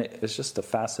 And it's just a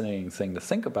fascinating thing to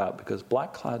think about because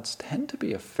black clouds tend to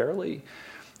be a fairly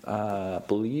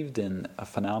believed in a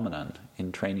phenomenon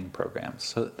in training programs.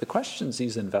 So the questions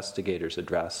these investigators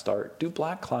addressed are, do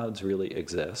black clouds really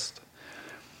exist?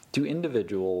 Do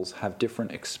individuals have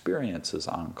different experiences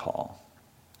on call?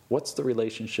 What's the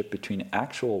relationship between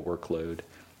actual workload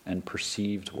and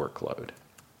perceived workload?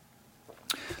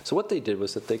 So what they did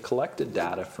was that they collected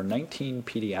data for 19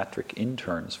 pediatric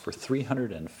interns for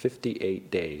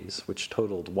 358 days, which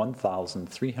totaled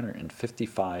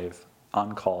 1,355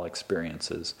 on-call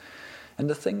experiences. And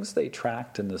the things they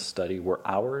tracked in this study were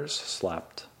hours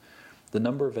slept, the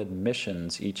number of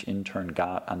admissions each intern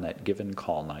got on that given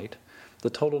call night, the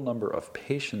total number of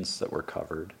patients that were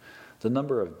covered, the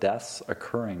number of deaths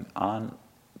occurring on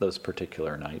those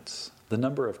particular nights, the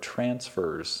number of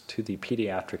transfers to the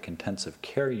pediatric intensive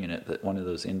care unit that one of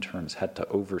those interns had to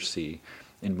oversee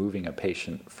in moving a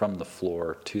patient from the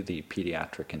floor to the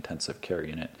pediatric intensive care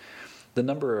unit, the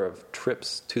number of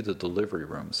trips to the delivery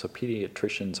room. So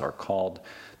pediatricians are called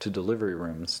to delivery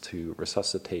rooms to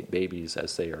resuscitate babies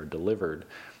as they are delivered,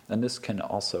 and this can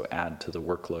also add to the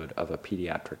workload of a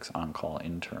pediatrics on-call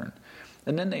intern.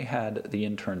 And then they had the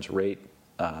interns rate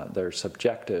their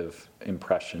subjective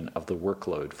impression of the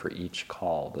workload for each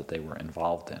call that they were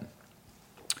involved in.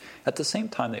 At the same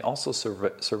time, they also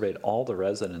surveyed all the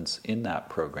residents in that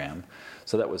program.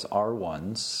 So that was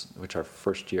R1s, which are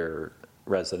first-year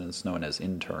residents known as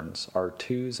interns,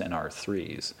 R2s, and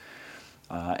R3s.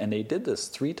 And they did this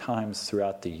 3 times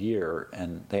throughout the year,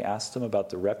 and they asked them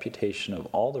about the reputation of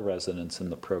all the residents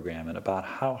in the program and about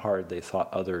how hard they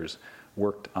thought others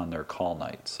worked on their call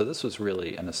nights. So this was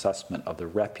really an assessment of the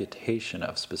reputation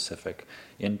of specific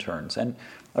interns. And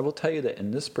I will tell you that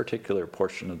in this particular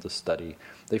portion of the study,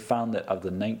 they found that of the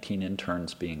 19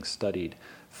 interns being studied,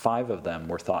 5 of them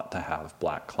were thought to have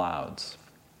black clouds.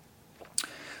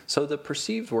 So the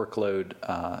perceived workload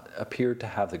appeared to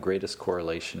have the greatest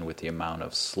correlation with the amount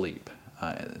of sleep.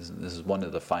 This is one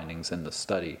of the findings in the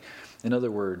study. In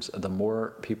other words, the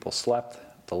more people slept,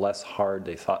 the less hard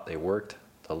they thought they worked.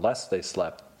 The less they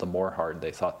slept, the more hard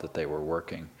they thought that they were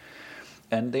working.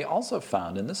 And they also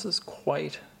found, and this is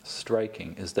quite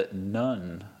striking, is that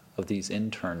none of these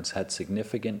interns had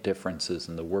significant differences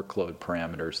in the workload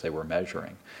parameters they were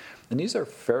measuring. And these are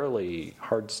fairly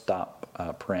hard stop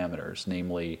parameters,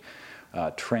 namely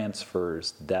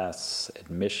transfers, deaths,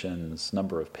 admissions,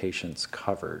 number of patients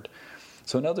covered.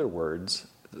 So in other words,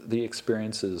 the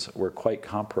experiences were quite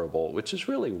comparable, which is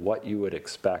really what you would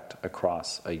expect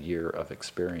across a year of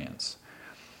experience.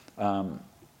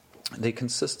 They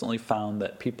consistently found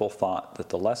that people thought that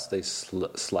the less they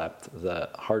slept, the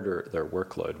harder their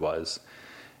workload was,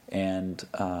 and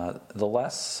the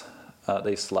less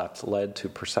they slept led to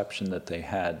perception that they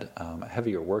had a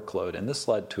heavier workload, and this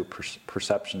led to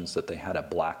perceptions that they had a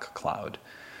black cloud.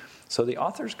 So the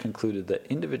authors concluded that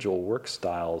individual work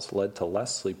styles led to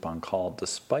less sleep on call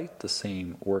despite the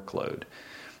same workload,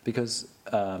 because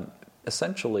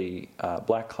essentially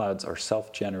black clouds are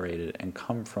self-generated and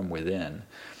come from within.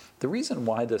 The reason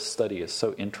why this study is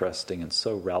so interesting and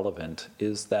so relevant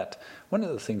is that one of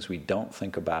the things we don't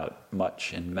think about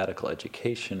much in medical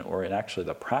education or in actually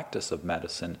the practice of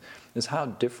medicine is how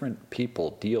different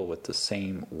people deal with the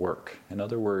same work. In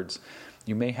other words,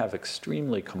 you may have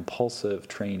extremely compulsive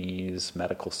trainees,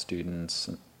 medical students,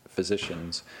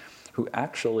 physicians, who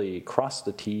actually cross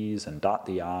the T's and dot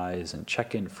the I's and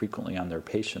check in frequently on their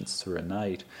patients through a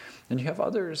night. And you have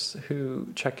others who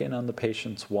check in on the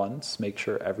patients once, make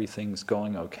sure everything's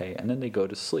going okay, and then they go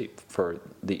to sleep for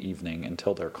the evening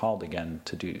until they're called again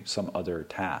to do some other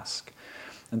task.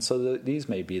 And so these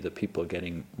may be the people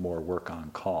getting more work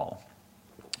on call.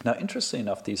 Now, interestingly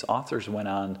enough, these authors went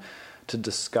on to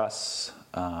discuss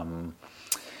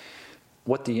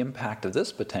what the impact of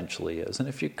this potentially is. And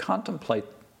if you contemplate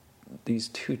these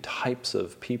two types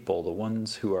of people, the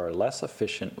ones who are less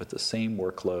efficient with the same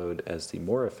workload as the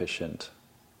more efficient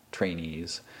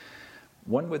trainees,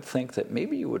 one would think that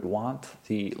maybe you would want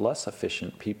the less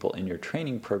efficient people in your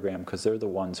training program because they're the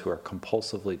ones who are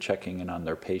compulsively checking in on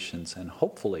their patients and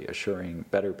hopefully assuring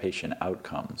better patient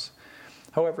outcomes.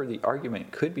 However, the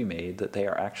argument could be made that they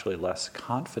are actually less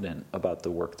confident about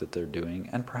the work that they're doing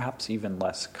and perhaps even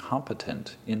less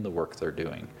competent in the work they're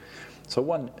doing. So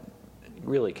one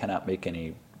really cannot make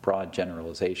any broad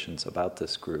generalizations about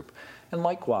this group. And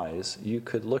likewise, you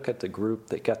could look at the group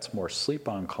that gets more sleep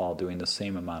on call doing the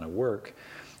same amount of work,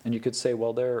 and you could say,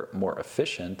 well, they're more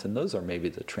efficient, and those are maybe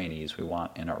the trainees we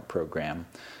want in our program.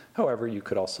 However, you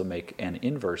could also make an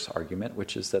inverse argument,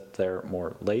 which is that they're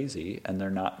more lazy and they're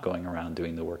not going around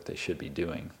doing the work they should be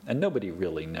doing. And nobody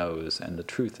really knows, and the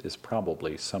truth is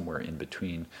probably somewhere in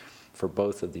between for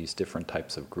both of these different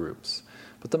types of groups.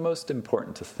 But the most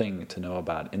important thing to know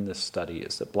about in this study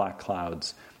is that black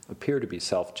clouds appear to be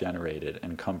self-generated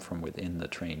and come from within the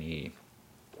trainee,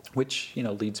 which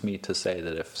leads me to say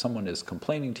that if someone is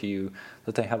complaining to you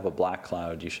that they have a black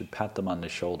cloud, you should pat them on the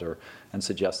shoulder and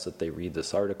suggest that they read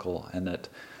this article, and that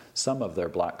some of their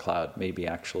black cloud may be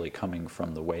actually coming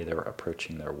from the way they're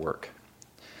approaching their work.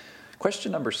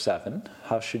 Question number 7,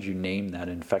 how should you name that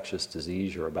infectious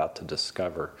disease you're about to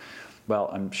discover? Well,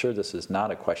 I'm sure this is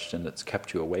not a question that's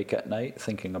kept you awake at night,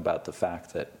 thinking about the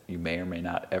fact that you may or may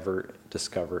not ever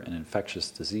discover an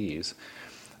infectious disease.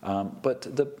 But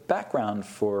the background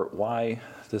for why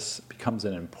this becomes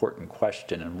an important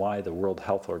question and why the World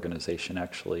Health Organization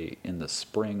actually in the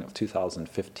spring of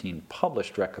 2015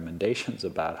 published recommendations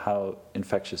about how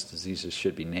infectious diseases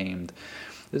should be named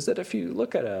is that if you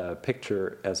look at a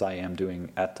picture, as I am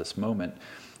doing at this moment,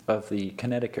 of the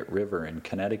Connecticut River in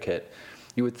Connecticut,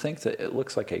 you would think that it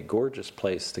looks like a gorgeous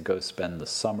place to go spend the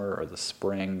summer or the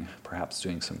spring, perhaps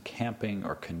doing some camping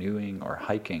or canoeing or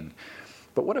hiking.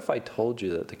 But what if I told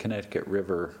you that the Connecticut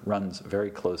River runs very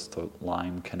close to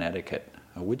Lyme, Connecticut?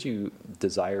 Would you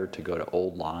desire to go to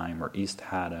Old Lyme or East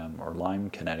Haddam or Lyme,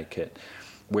 Connecticut,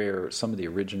 where some of the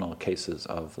original cases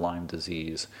of Lyme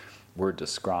disease were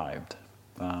described?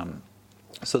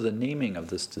 So the naming of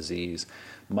this disease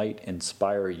might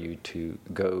inspire you to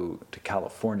go to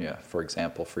California, for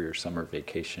example, for your summer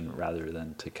vacation rather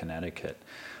than to Connecticut.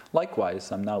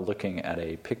 Likewise, I'm now looking at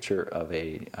a picture of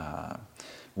a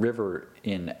river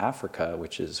in Africa,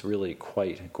 which is really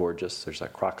quite gorgeous. There's a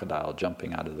crocodile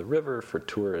jumping out of the river for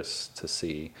tourists to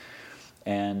see.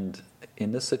 And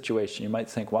in this situation, you might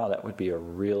think, wow, that would be a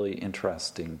really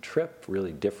interesting trip,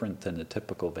 really different than a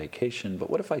typical vacation.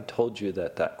 But what if I told you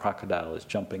that that crocodile is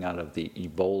jumping out of the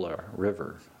Ebola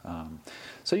River?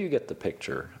 So you get the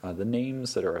picture. The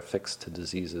names that are affixed to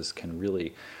diseases can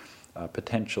really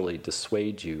potentially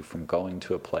dissuade you from going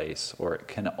to a place, or it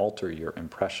can alter your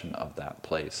impression of that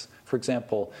place. For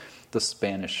example, the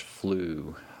Spanish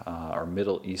flu or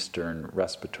Middle Eastern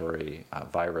respiratory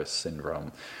virus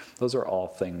syndrome. Those are all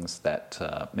things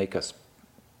that make us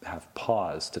have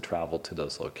pause to travel to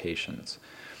those locations.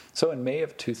 So in May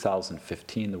of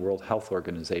 2015, the World Health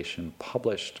Organization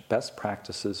published best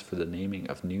practices for the naming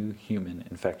of new human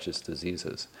infectious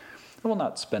diseases. I will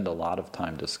not spend a lot of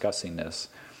time discussing this,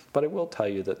 but I will tell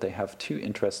you that they have two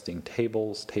interesting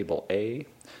tables. Table A,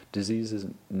 diseases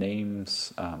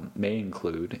names may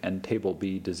include, and Table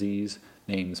B, disease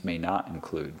names may not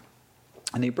include.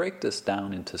 And they break this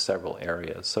down into several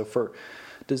areas. So for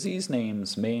disease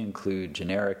names may include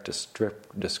generic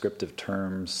descriptive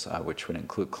terms, which would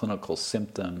include clinical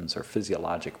symptoms or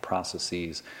physiologic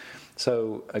processes.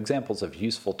 So examples of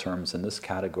useful terms in this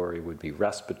category would be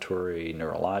respiratory,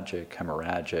 neurologic,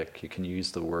 hemorrhagic. You can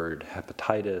use the word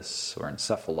hepatitis or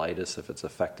encephalitis if it's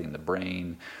affecting the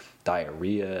brain,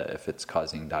 diarrhea if it's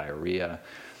causing diarrhea.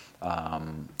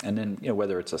 And then,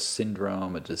 whether it's a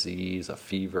syndrome, a disease, a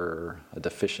fever, a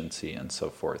deficiency, and so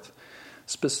forth.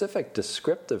 Specific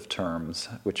descriptive terms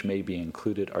which may be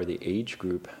included are the age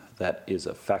group that is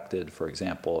affected. For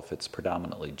example, if it's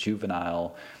predominantly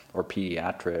juvenile or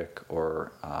pediatric,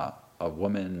 or a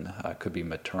woman, could be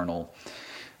maternal.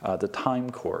 The time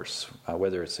course,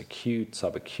 whether it's acute,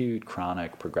 subacute,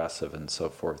 chronic, progressive, and so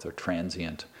forth, or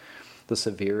transient. The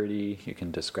severity, you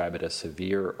can describe it as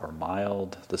severe or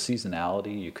mild. The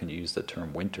seasonality, you can use the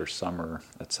term winter, summer,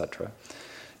 etc.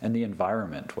 And the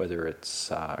environment, whether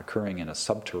it's occurring in a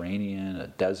subterranean, a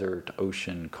desert,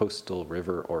 ocean, coastal,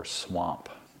 river, or swamp.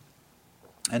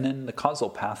 And then the causal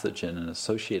pathogen and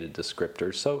associated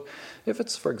descriptors. So if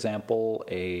it's, for example,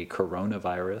 a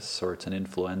coronavirus or it's an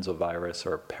influenza virus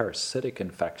or a parasitic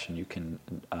infection, you can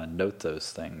note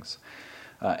those things.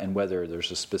 And whether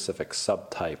there's a specific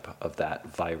subtype of that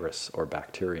virus or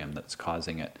bacterium that's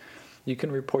causing it. You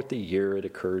can report the year it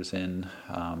occurs in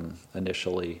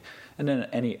initially, and then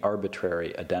any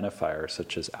arbitrary identifier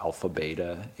such as alpha,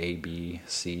 beta, A, B,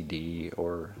 C, D,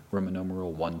 or Roman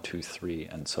numeral 1, 2, 3,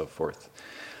 and so forth.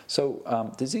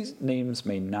 So disease names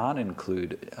may not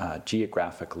include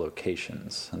geographic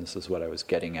locations, and this is what I was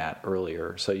getting at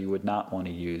earlier. So you would not want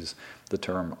to use the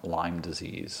term Lyme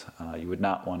disease. You would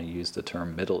not want to use the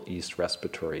term Middle East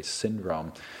Respiratory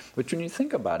Syndrome, which when you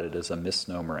think about it is a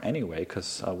misnomer anyway,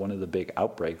 because one of the big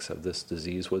outbreaks of this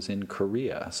disease was in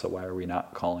Korea. So why are we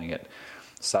not calling it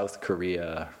South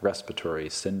Korea Respiratory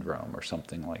Syndrome or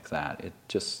something like that? It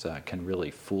just can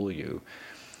really fool you.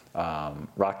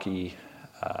 Rocky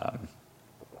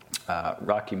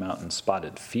Mountain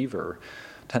spotted fever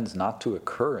tends not to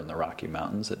occur in the Rocky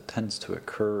Mountains. It tends to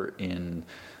occur in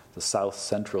the south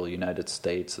central United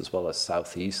States as well as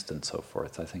southeast and so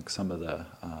forth. I think some of the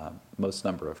most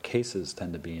number of cases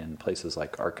tend to be in places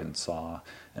like Arkansas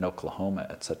and Oklahoma,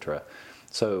 etc.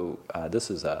 So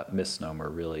this is a misnomer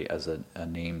really as a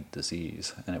named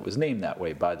disease. And it was named that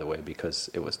way, by the way, because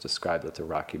it was described at the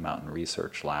Rocky Mountain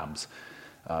Research Labs,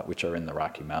 which are in the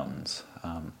Rocky Mountains.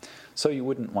 So you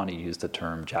wouldn't want to use the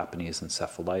term Japanese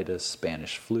encephalitis,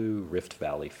 Spanish flu, Rift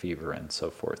Valley fever, and so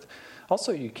forth.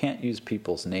 Also, you can't use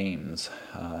people's names.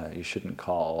 You shouldn't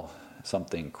call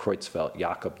something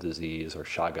Creutzfeldt-Jakob disease or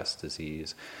Chagas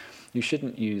disease. You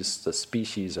shouldn't use the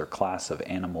species or class of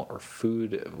animal or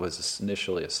food it was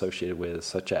initially associated with,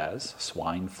 such as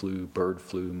swine flu, bird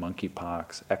flu,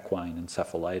 monkeypox, equine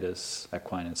encephalitis.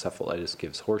 Equine encephalitis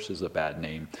gives horses a bad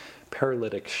name.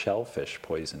 Paralytic shellfish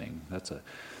poisoning. That's a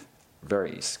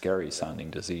very scary sounding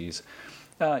disease.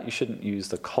 You shouldn't use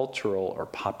the cultural or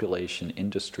population,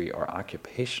 industry, or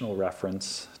occupational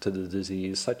reference to the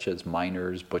disease, such as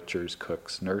miners, butchers,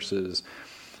 cooks, nurses,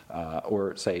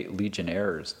 or say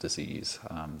Legionnaire's disease.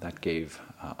 That gave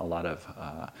a lot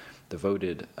of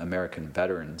devoted American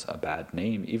veterans a bad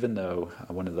name, even though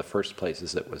one of the first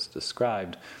places it was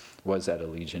described was at a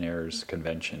Legionnaire's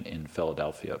convention in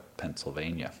Philadelphia,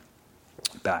 Pennsylvania,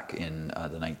 back in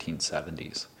the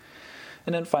 1970s.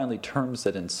 And then finally, terms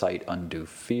that incite undue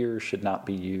fear should not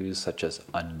be used, such as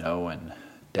unknown,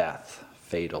 death,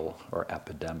 fatal, or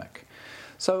epidemic.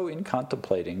 So in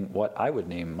contemplating what I would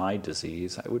name my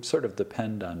disease, it would sort of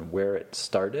depend on where it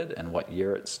started and what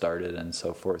year it started and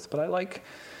so forth. But I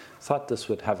thought this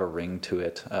would have a ring to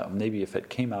it. Maybe if it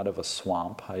came out of a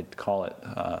swamp, I'd call it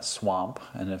swamp.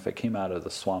 And if it came out of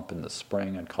the swamp in the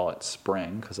spring, I'd call it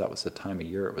spring, because that was the time of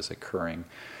year it was occurring.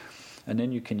 And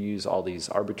then you can use all these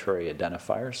arbitrary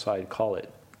identifiers. So I'd call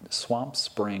it swamp,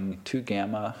 spring, 2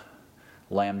 gamma,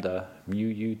 lambda,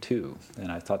 mu u2.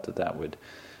 And I thought that would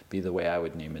be the way I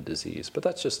would name a disease. But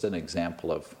that's just an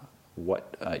example of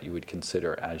what you would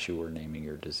consider as you were naming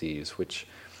your disease, which,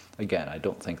 again, I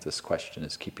don't think this question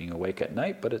is keeping you awake at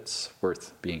night, but it's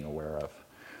worth being aware of.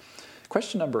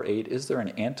 Question number 8, is there an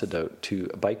antidote to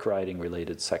bike riding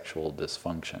related sexual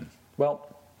dysfunction? Well,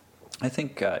 I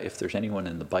think if there's anyone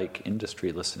in the bike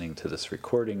industry listening to this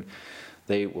recording,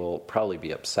 they will probably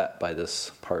be upset by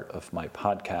this part of my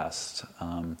podcast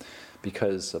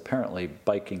because apparently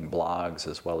biking blogs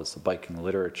as well as the biking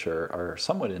literature are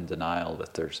somewhat in denial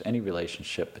that there's any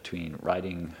relationship between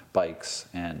riding bikes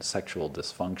and sexual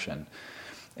dysfunction.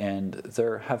 And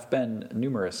there have been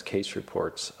numerous case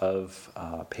reports of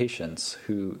patients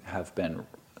who have been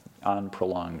on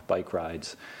prolonged bike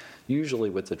rides, usually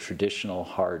with the traditional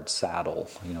hard saddle,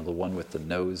 the one with the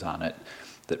nose on it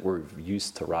that we're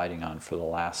used to riding on for the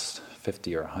last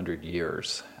 50 or 100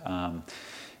 years.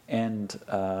 And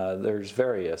there's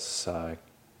various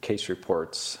case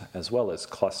reports as well as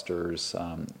clusters.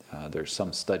 There's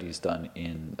some studies done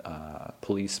in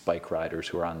police bike riders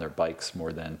who are on their bikes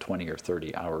more than 20 or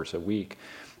 30 hours a week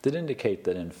that indicate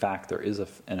that, in fact, there is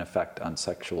an effect on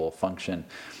sexual function.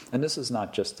 And this is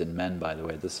not just in men, by the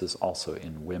way. This is also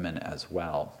in women as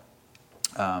well.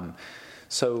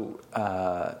 So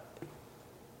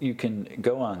you can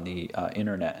go on the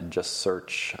internet and just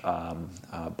search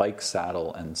bike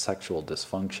saddle and sexual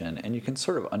dysfunction, and you can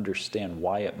sort of understand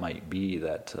why it might be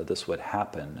that this would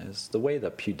happen. Is the way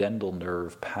the pudendal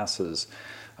nerve passes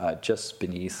just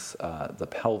beneath the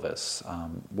pelvis.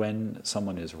 When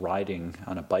someone is riding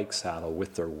on a bike saddle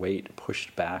with their weight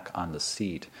pushed back on the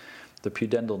seat, the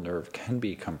pudendal nerve can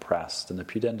be compressed, and the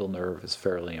pudendal nerve is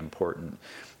fairly important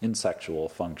in sexual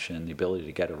function, the ability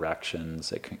to get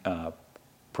erections.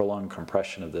 Prolonged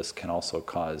compression of this can also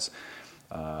cause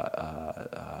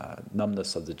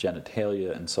numbness of the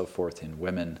genitalia and so forth in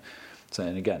women. So,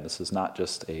 and again, this is not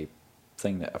just a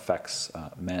thing that affects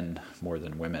men more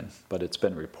than women, but it's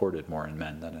been reported more in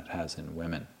men than it has in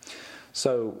women.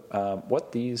 So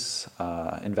what these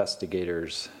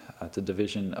investigators at the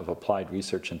Division of Applied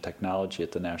Research and Technology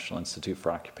at the National Institute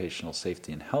for Occupational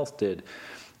Safety and Health did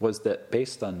was that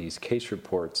based on these case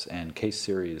reports and case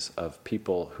series of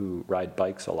people who ride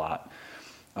bikes a lot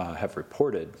have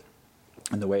reported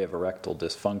in the way of erectile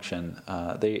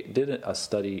dysfunction, they did a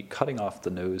study cutting off the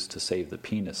nose to save the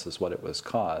penis is what it was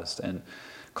called.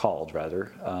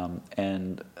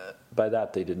 And by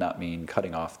that they did not mean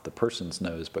cutting off the person's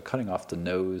nose, but cutting off the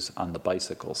nose on the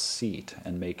bicycle seat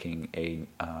and making a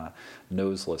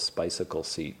noseless bicycle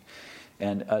seat.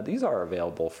 And these are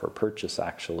available for purchase,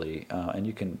 actually, and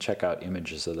you can check out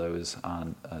images of those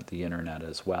on the internet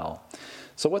as well.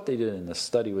 So what they did in this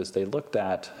study was they looked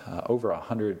at over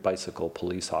 100 bicycle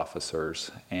police officers,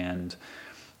 and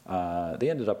they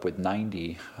ended up with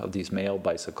 90 of these male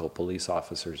bicycle police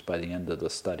officers by the end of the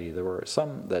study. There were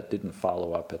some that didn't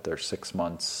follow up at their 6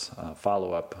 months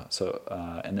follow-up,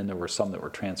 and then there were some that were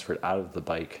transferred out of the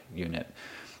bike unit.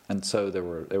 And so they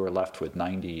were left with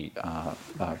 90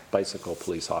 bicycle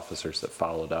police officers that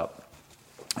followed up.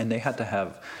 And they had to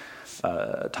have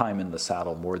time in the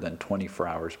saddle more than 24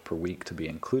 hours per week to be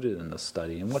included in the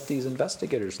study. And what these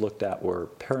investigators looked at were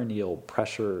perineal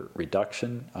pressure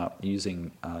reduction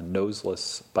using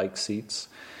noseless bike seats.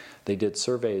 They did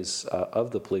surveys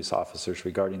of the police officers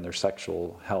regarding their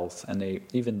sexual health, and they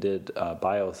even did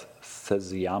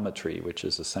biothesiometry, which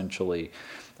is essentially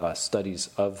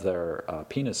studies of their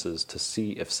penises to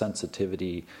see if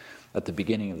sensitivity at the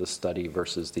beginning of the study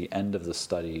versus the end of the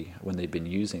study when they'd been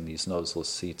using these noseless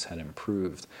seats had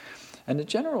improved. And the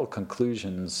general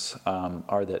conclusions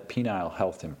are that penile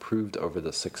health improved over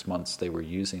the 6 months they were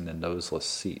using the noseless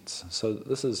seats. So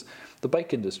the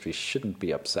bike industry shouldn't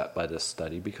be upset by this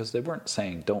study because they weren't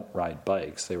saying don't ride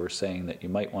bikes. They were saying that you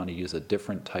might want to use a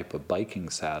different type of biking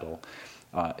saddle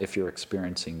if you're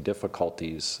experiencing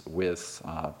difficulties with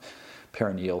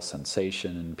perineal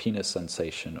sensation, penis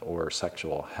sensation, or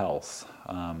sexual health.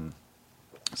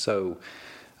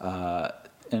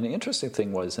 And the interesting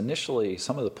thing was initially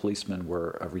some of the policemen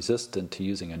were resistant to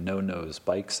using a no-nose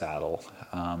bike saddle,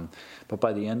 but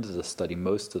by the end of the study,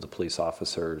 most of the police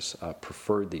officers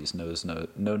preferred these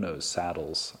no-nose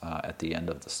saddles at the end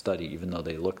of the study, even though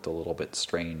they looked a little bit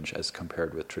strange as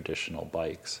compared with traditional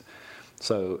bikes.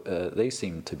 So they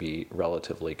seemed to be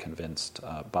relatively convinced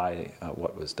by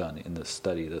what was done in this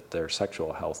study that their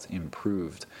sexual health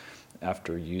improved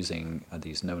after using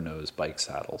these no-nose bike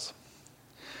saddles.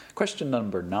 Question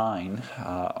number 9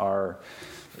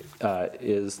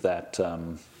 is that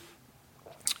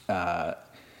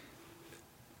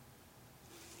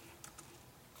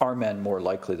are men more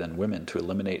likely than women to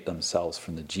eliminate themselves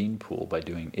from the gene pool by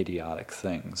doing idiotic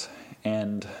things?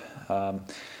 And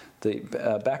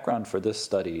the background for this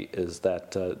study is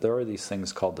that there are these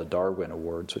things called the Darwin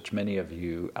Awards, which many of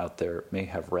you out there may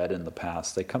have read in the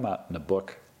past. They come out in a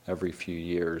book every few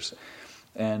years.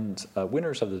 And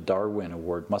winners of the Darwin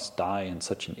Award must die in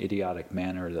such an idiotic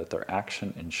manner that their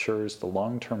action ensures the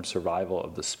long-term survival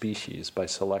of the species by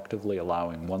selectively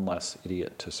allowing one less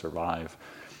idiot to survive.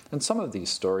 And some of these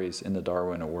stories in the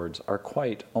Darwin Awards are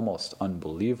quite almost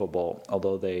unbelievable,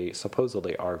 although they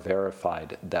supposedly are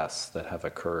verified deaths that have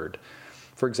occurred.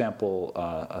 For example,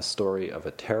 a story of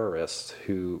a terrorist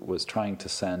who was trying to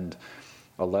send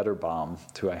a letter bomb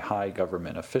to a high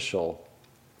government official,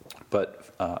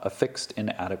 but affixed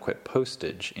inadequate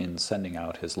postage in sending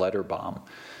out his letter bomb.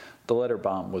 The letter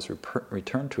bomb was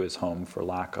returned to his home for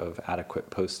lack of adequate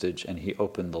postage, and he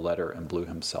opened the letter and blew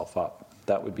himself up.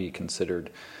 That would be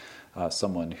considered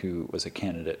someone who was a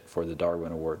candidate for the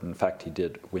Darwin Award. In fact, he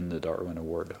did win the Darwin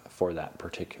Award for that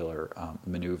particular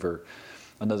maneuver.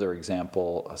 Another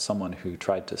example, someone who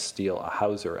tried to steal a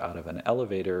howser out of an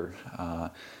elevator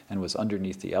and was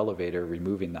underneath the elevator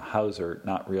removing the howser,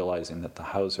 not realizing that the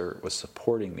howser was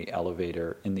supporting the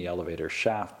elevator in the elevator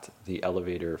shaft. The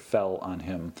elevator fell on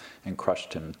him and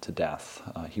crushed him to death.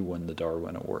 He won the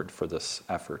Darwin Award for this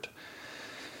effort.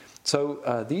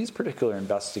 So these particular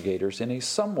investigators, in a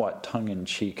somewhat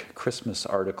tongue-in-cheek Christmas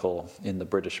article in the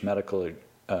British Medical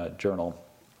Journal,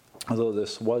 although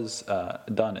this was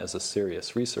done as a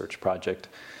serious research project,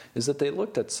 is that they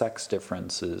looked at sex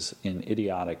differences in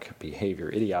idiotic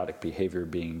behavior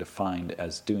being defined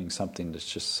as doing something that's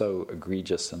just so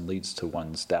egregious and leads to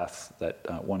one's death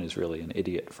that one is really an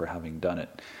idiot for having done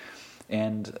it.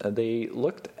 And they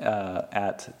looked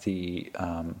at the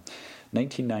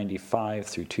 1995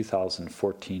 through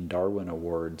 2014 Darwin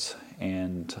Awards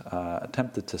and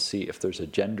attempted to see if there's a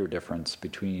gender difference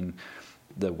between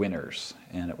the winners.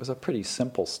 And it was a pretty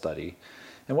simple study.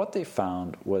 And what they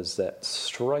found was that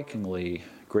strikingly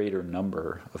greater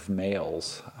number of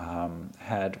males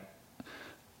had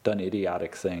done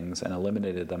idiotic things and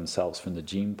eliminated themselves from the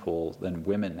gene pool than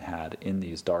women had in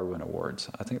these Darwin Awards.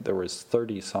 I think there was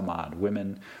 30 some odd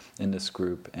women in this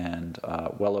group and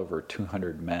well over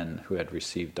 200 men who had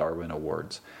received Darwin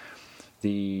Awards.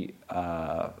 The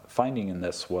finding in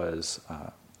this was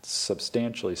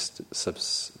substantially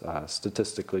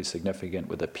statistically significant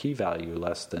with a p-value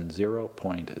less than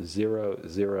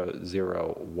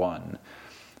 0.0001.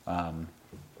 And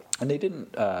they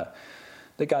didn't...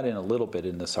 They got in a little bit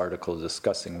in this article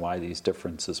discussing why these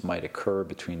differences might occur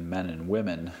between men and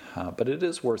women, but it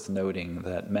is worth noting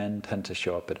that men tend to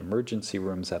show up at emergency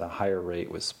rooms at a higher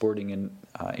rate with sporting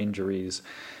injuries,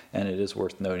 and it is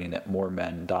worth noting that more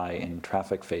men die in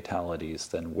traffic fatalities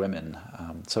than women.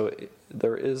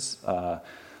 There is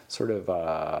sort of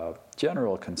a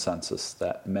general consensus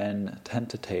that men tend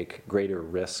to take greater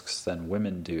risks than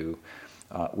women do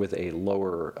with a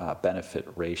lower benefit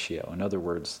ratio. In other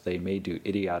words, they may do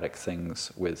idiotic things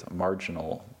with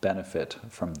marginal benefit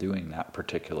from doing that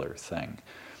particular thing.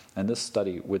 And this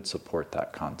study would support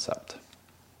that concept.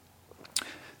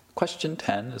 Question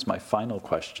 10 is my final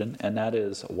question, and that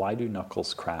is, why do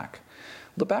knuckles crack?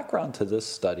 The background to this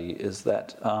study is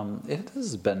that it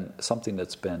has been something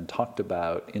that's been talked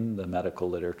about in the medical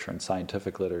literature and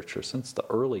scientific literature since the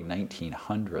early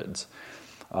 1900s.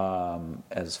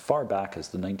 As far back as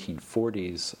the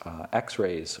 1940s,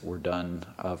 x-rays were done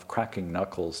of cracking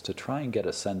knuckles to try and get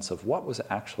a sense of what was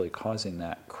actually causing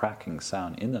that cracking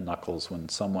sound in the knuckles when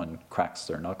someone cracks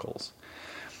their knuckles.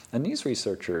 And these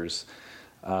researchers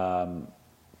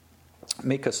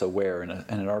make us aware in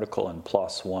an article in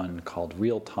PLOS One called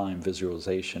Real-Time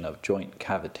Visualization of Joint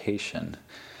Cavitation,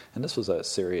 and this was a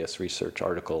serious research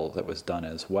article that was done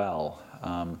as well,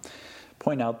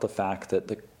 point out the fact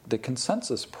that the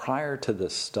consensus prior to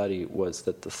this study was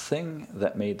that the thing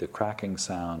that made the cracking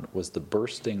sound was the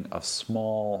bursting of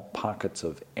small pockets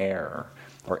of air,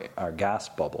 or gas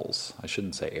bubbles. I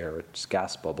shouldn't say air, it's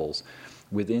gas bubbles,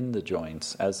 within the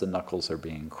joints as the knuckles are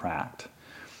being cracked.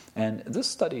 And this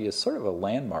study is sort of a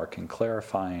landmark in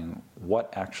clarifying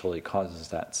what actually causes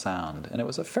that sound. And it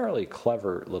was a fairly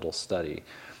clever little study.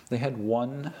 They had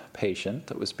one patient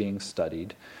that was being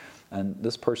studied, and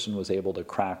this person was able to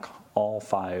crack all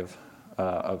 5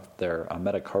 of their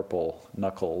metacarpal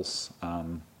knuckles.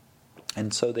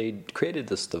 And so they created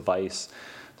this device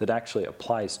that actually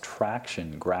applies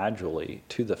traction gradually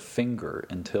to the finger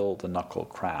until the knuckle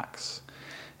cracks.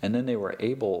 And then they were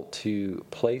able to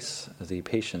place the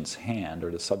patient's hand or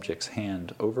the subject's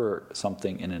hand over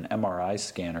something in an MRI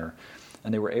scanner,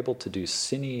 and they were able to do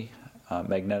cine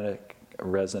magnetic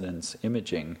resonance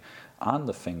imaging on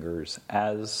the fingers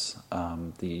as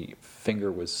the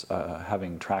finger was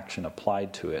having traction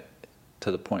applied to it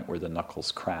to the point where the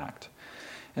knuckles cracked.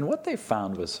 And what they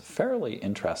found was fairly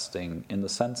interesting in the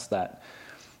sense that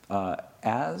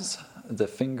as the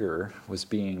finger was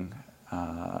being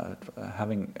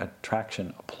having a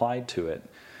traction applied to it,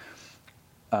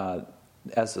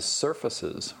 as the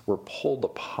surfaces were pulled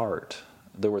apart,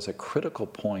 there was a critical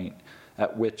point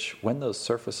at which, when those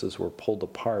surfaces were pulled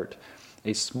apart,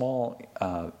 a small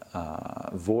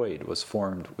void was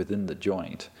formed within the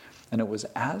joint. And it was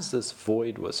as this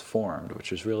void was formed,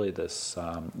 which is really this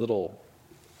little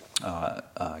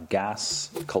gas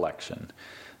collection,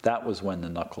 that was when the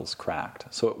knuckles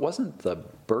cracked. So it wasn't the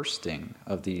bursting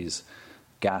of these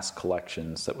gas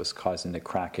collections that was causing the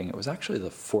cracking. It was actually the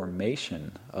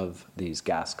formation of these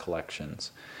gas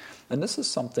collections. And this is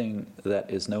something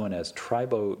that is known as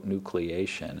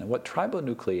tribonucleation. And what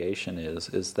tribonucleation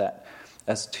is that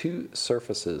as 2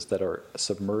 surfaces that are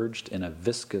submerged in a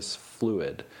viscous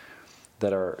fluid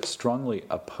that are strongly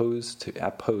opposed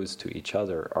to each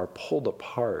other are pulled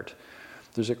apart,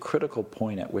 there's a critical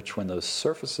point at which, when those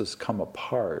surfaces come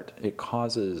apart, it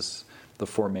causes the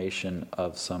formation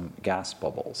of some gas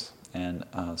bubbles. And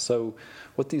so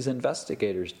what these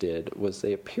investigators did was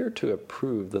they appeared to have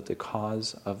proved that the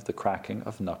cause of the cracking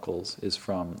of knuckles is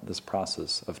from this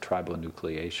process of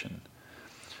tribonucleation.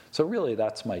 So really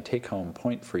that's my take-home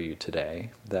point for you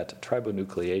today, that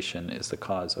tribonucleation is the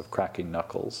cause of cracking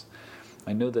knuckles.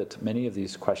 I know that many of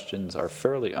these questions are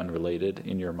fairly unrelated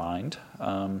in your mind,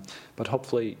 but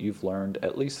hopefully you've learned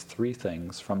at least 3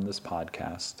 things from this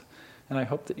podcast. And I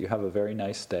hope that you have a very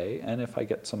nice day. And if I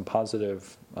get some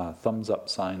positive thumbs up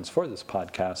signs for this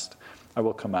podcast, I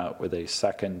will come out with a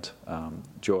second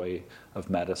Joy of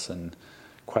Medicine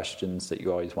questions that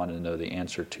you always want to know the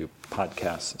answer to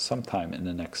podcast sometime in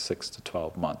the next 6 to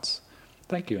 12 months.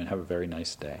 Thank you and have a very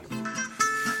nice day.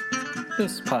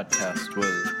 This podcast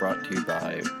was brought to you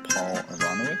by Paul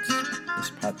Aronowitz. This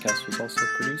podcast was also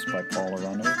produced by Paul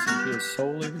Aronowitz, and he is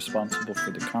solely responsible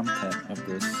for the content of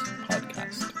this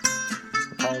podcast.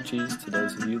 Apologies to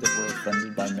those of you that were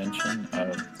offended by mention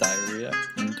of diarrhea,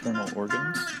 internal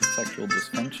organs, sexual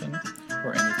dysfunction,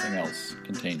 or anything else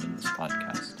contained in this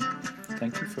podcast.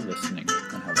 Thank you for listening,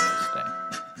 and have a nice day.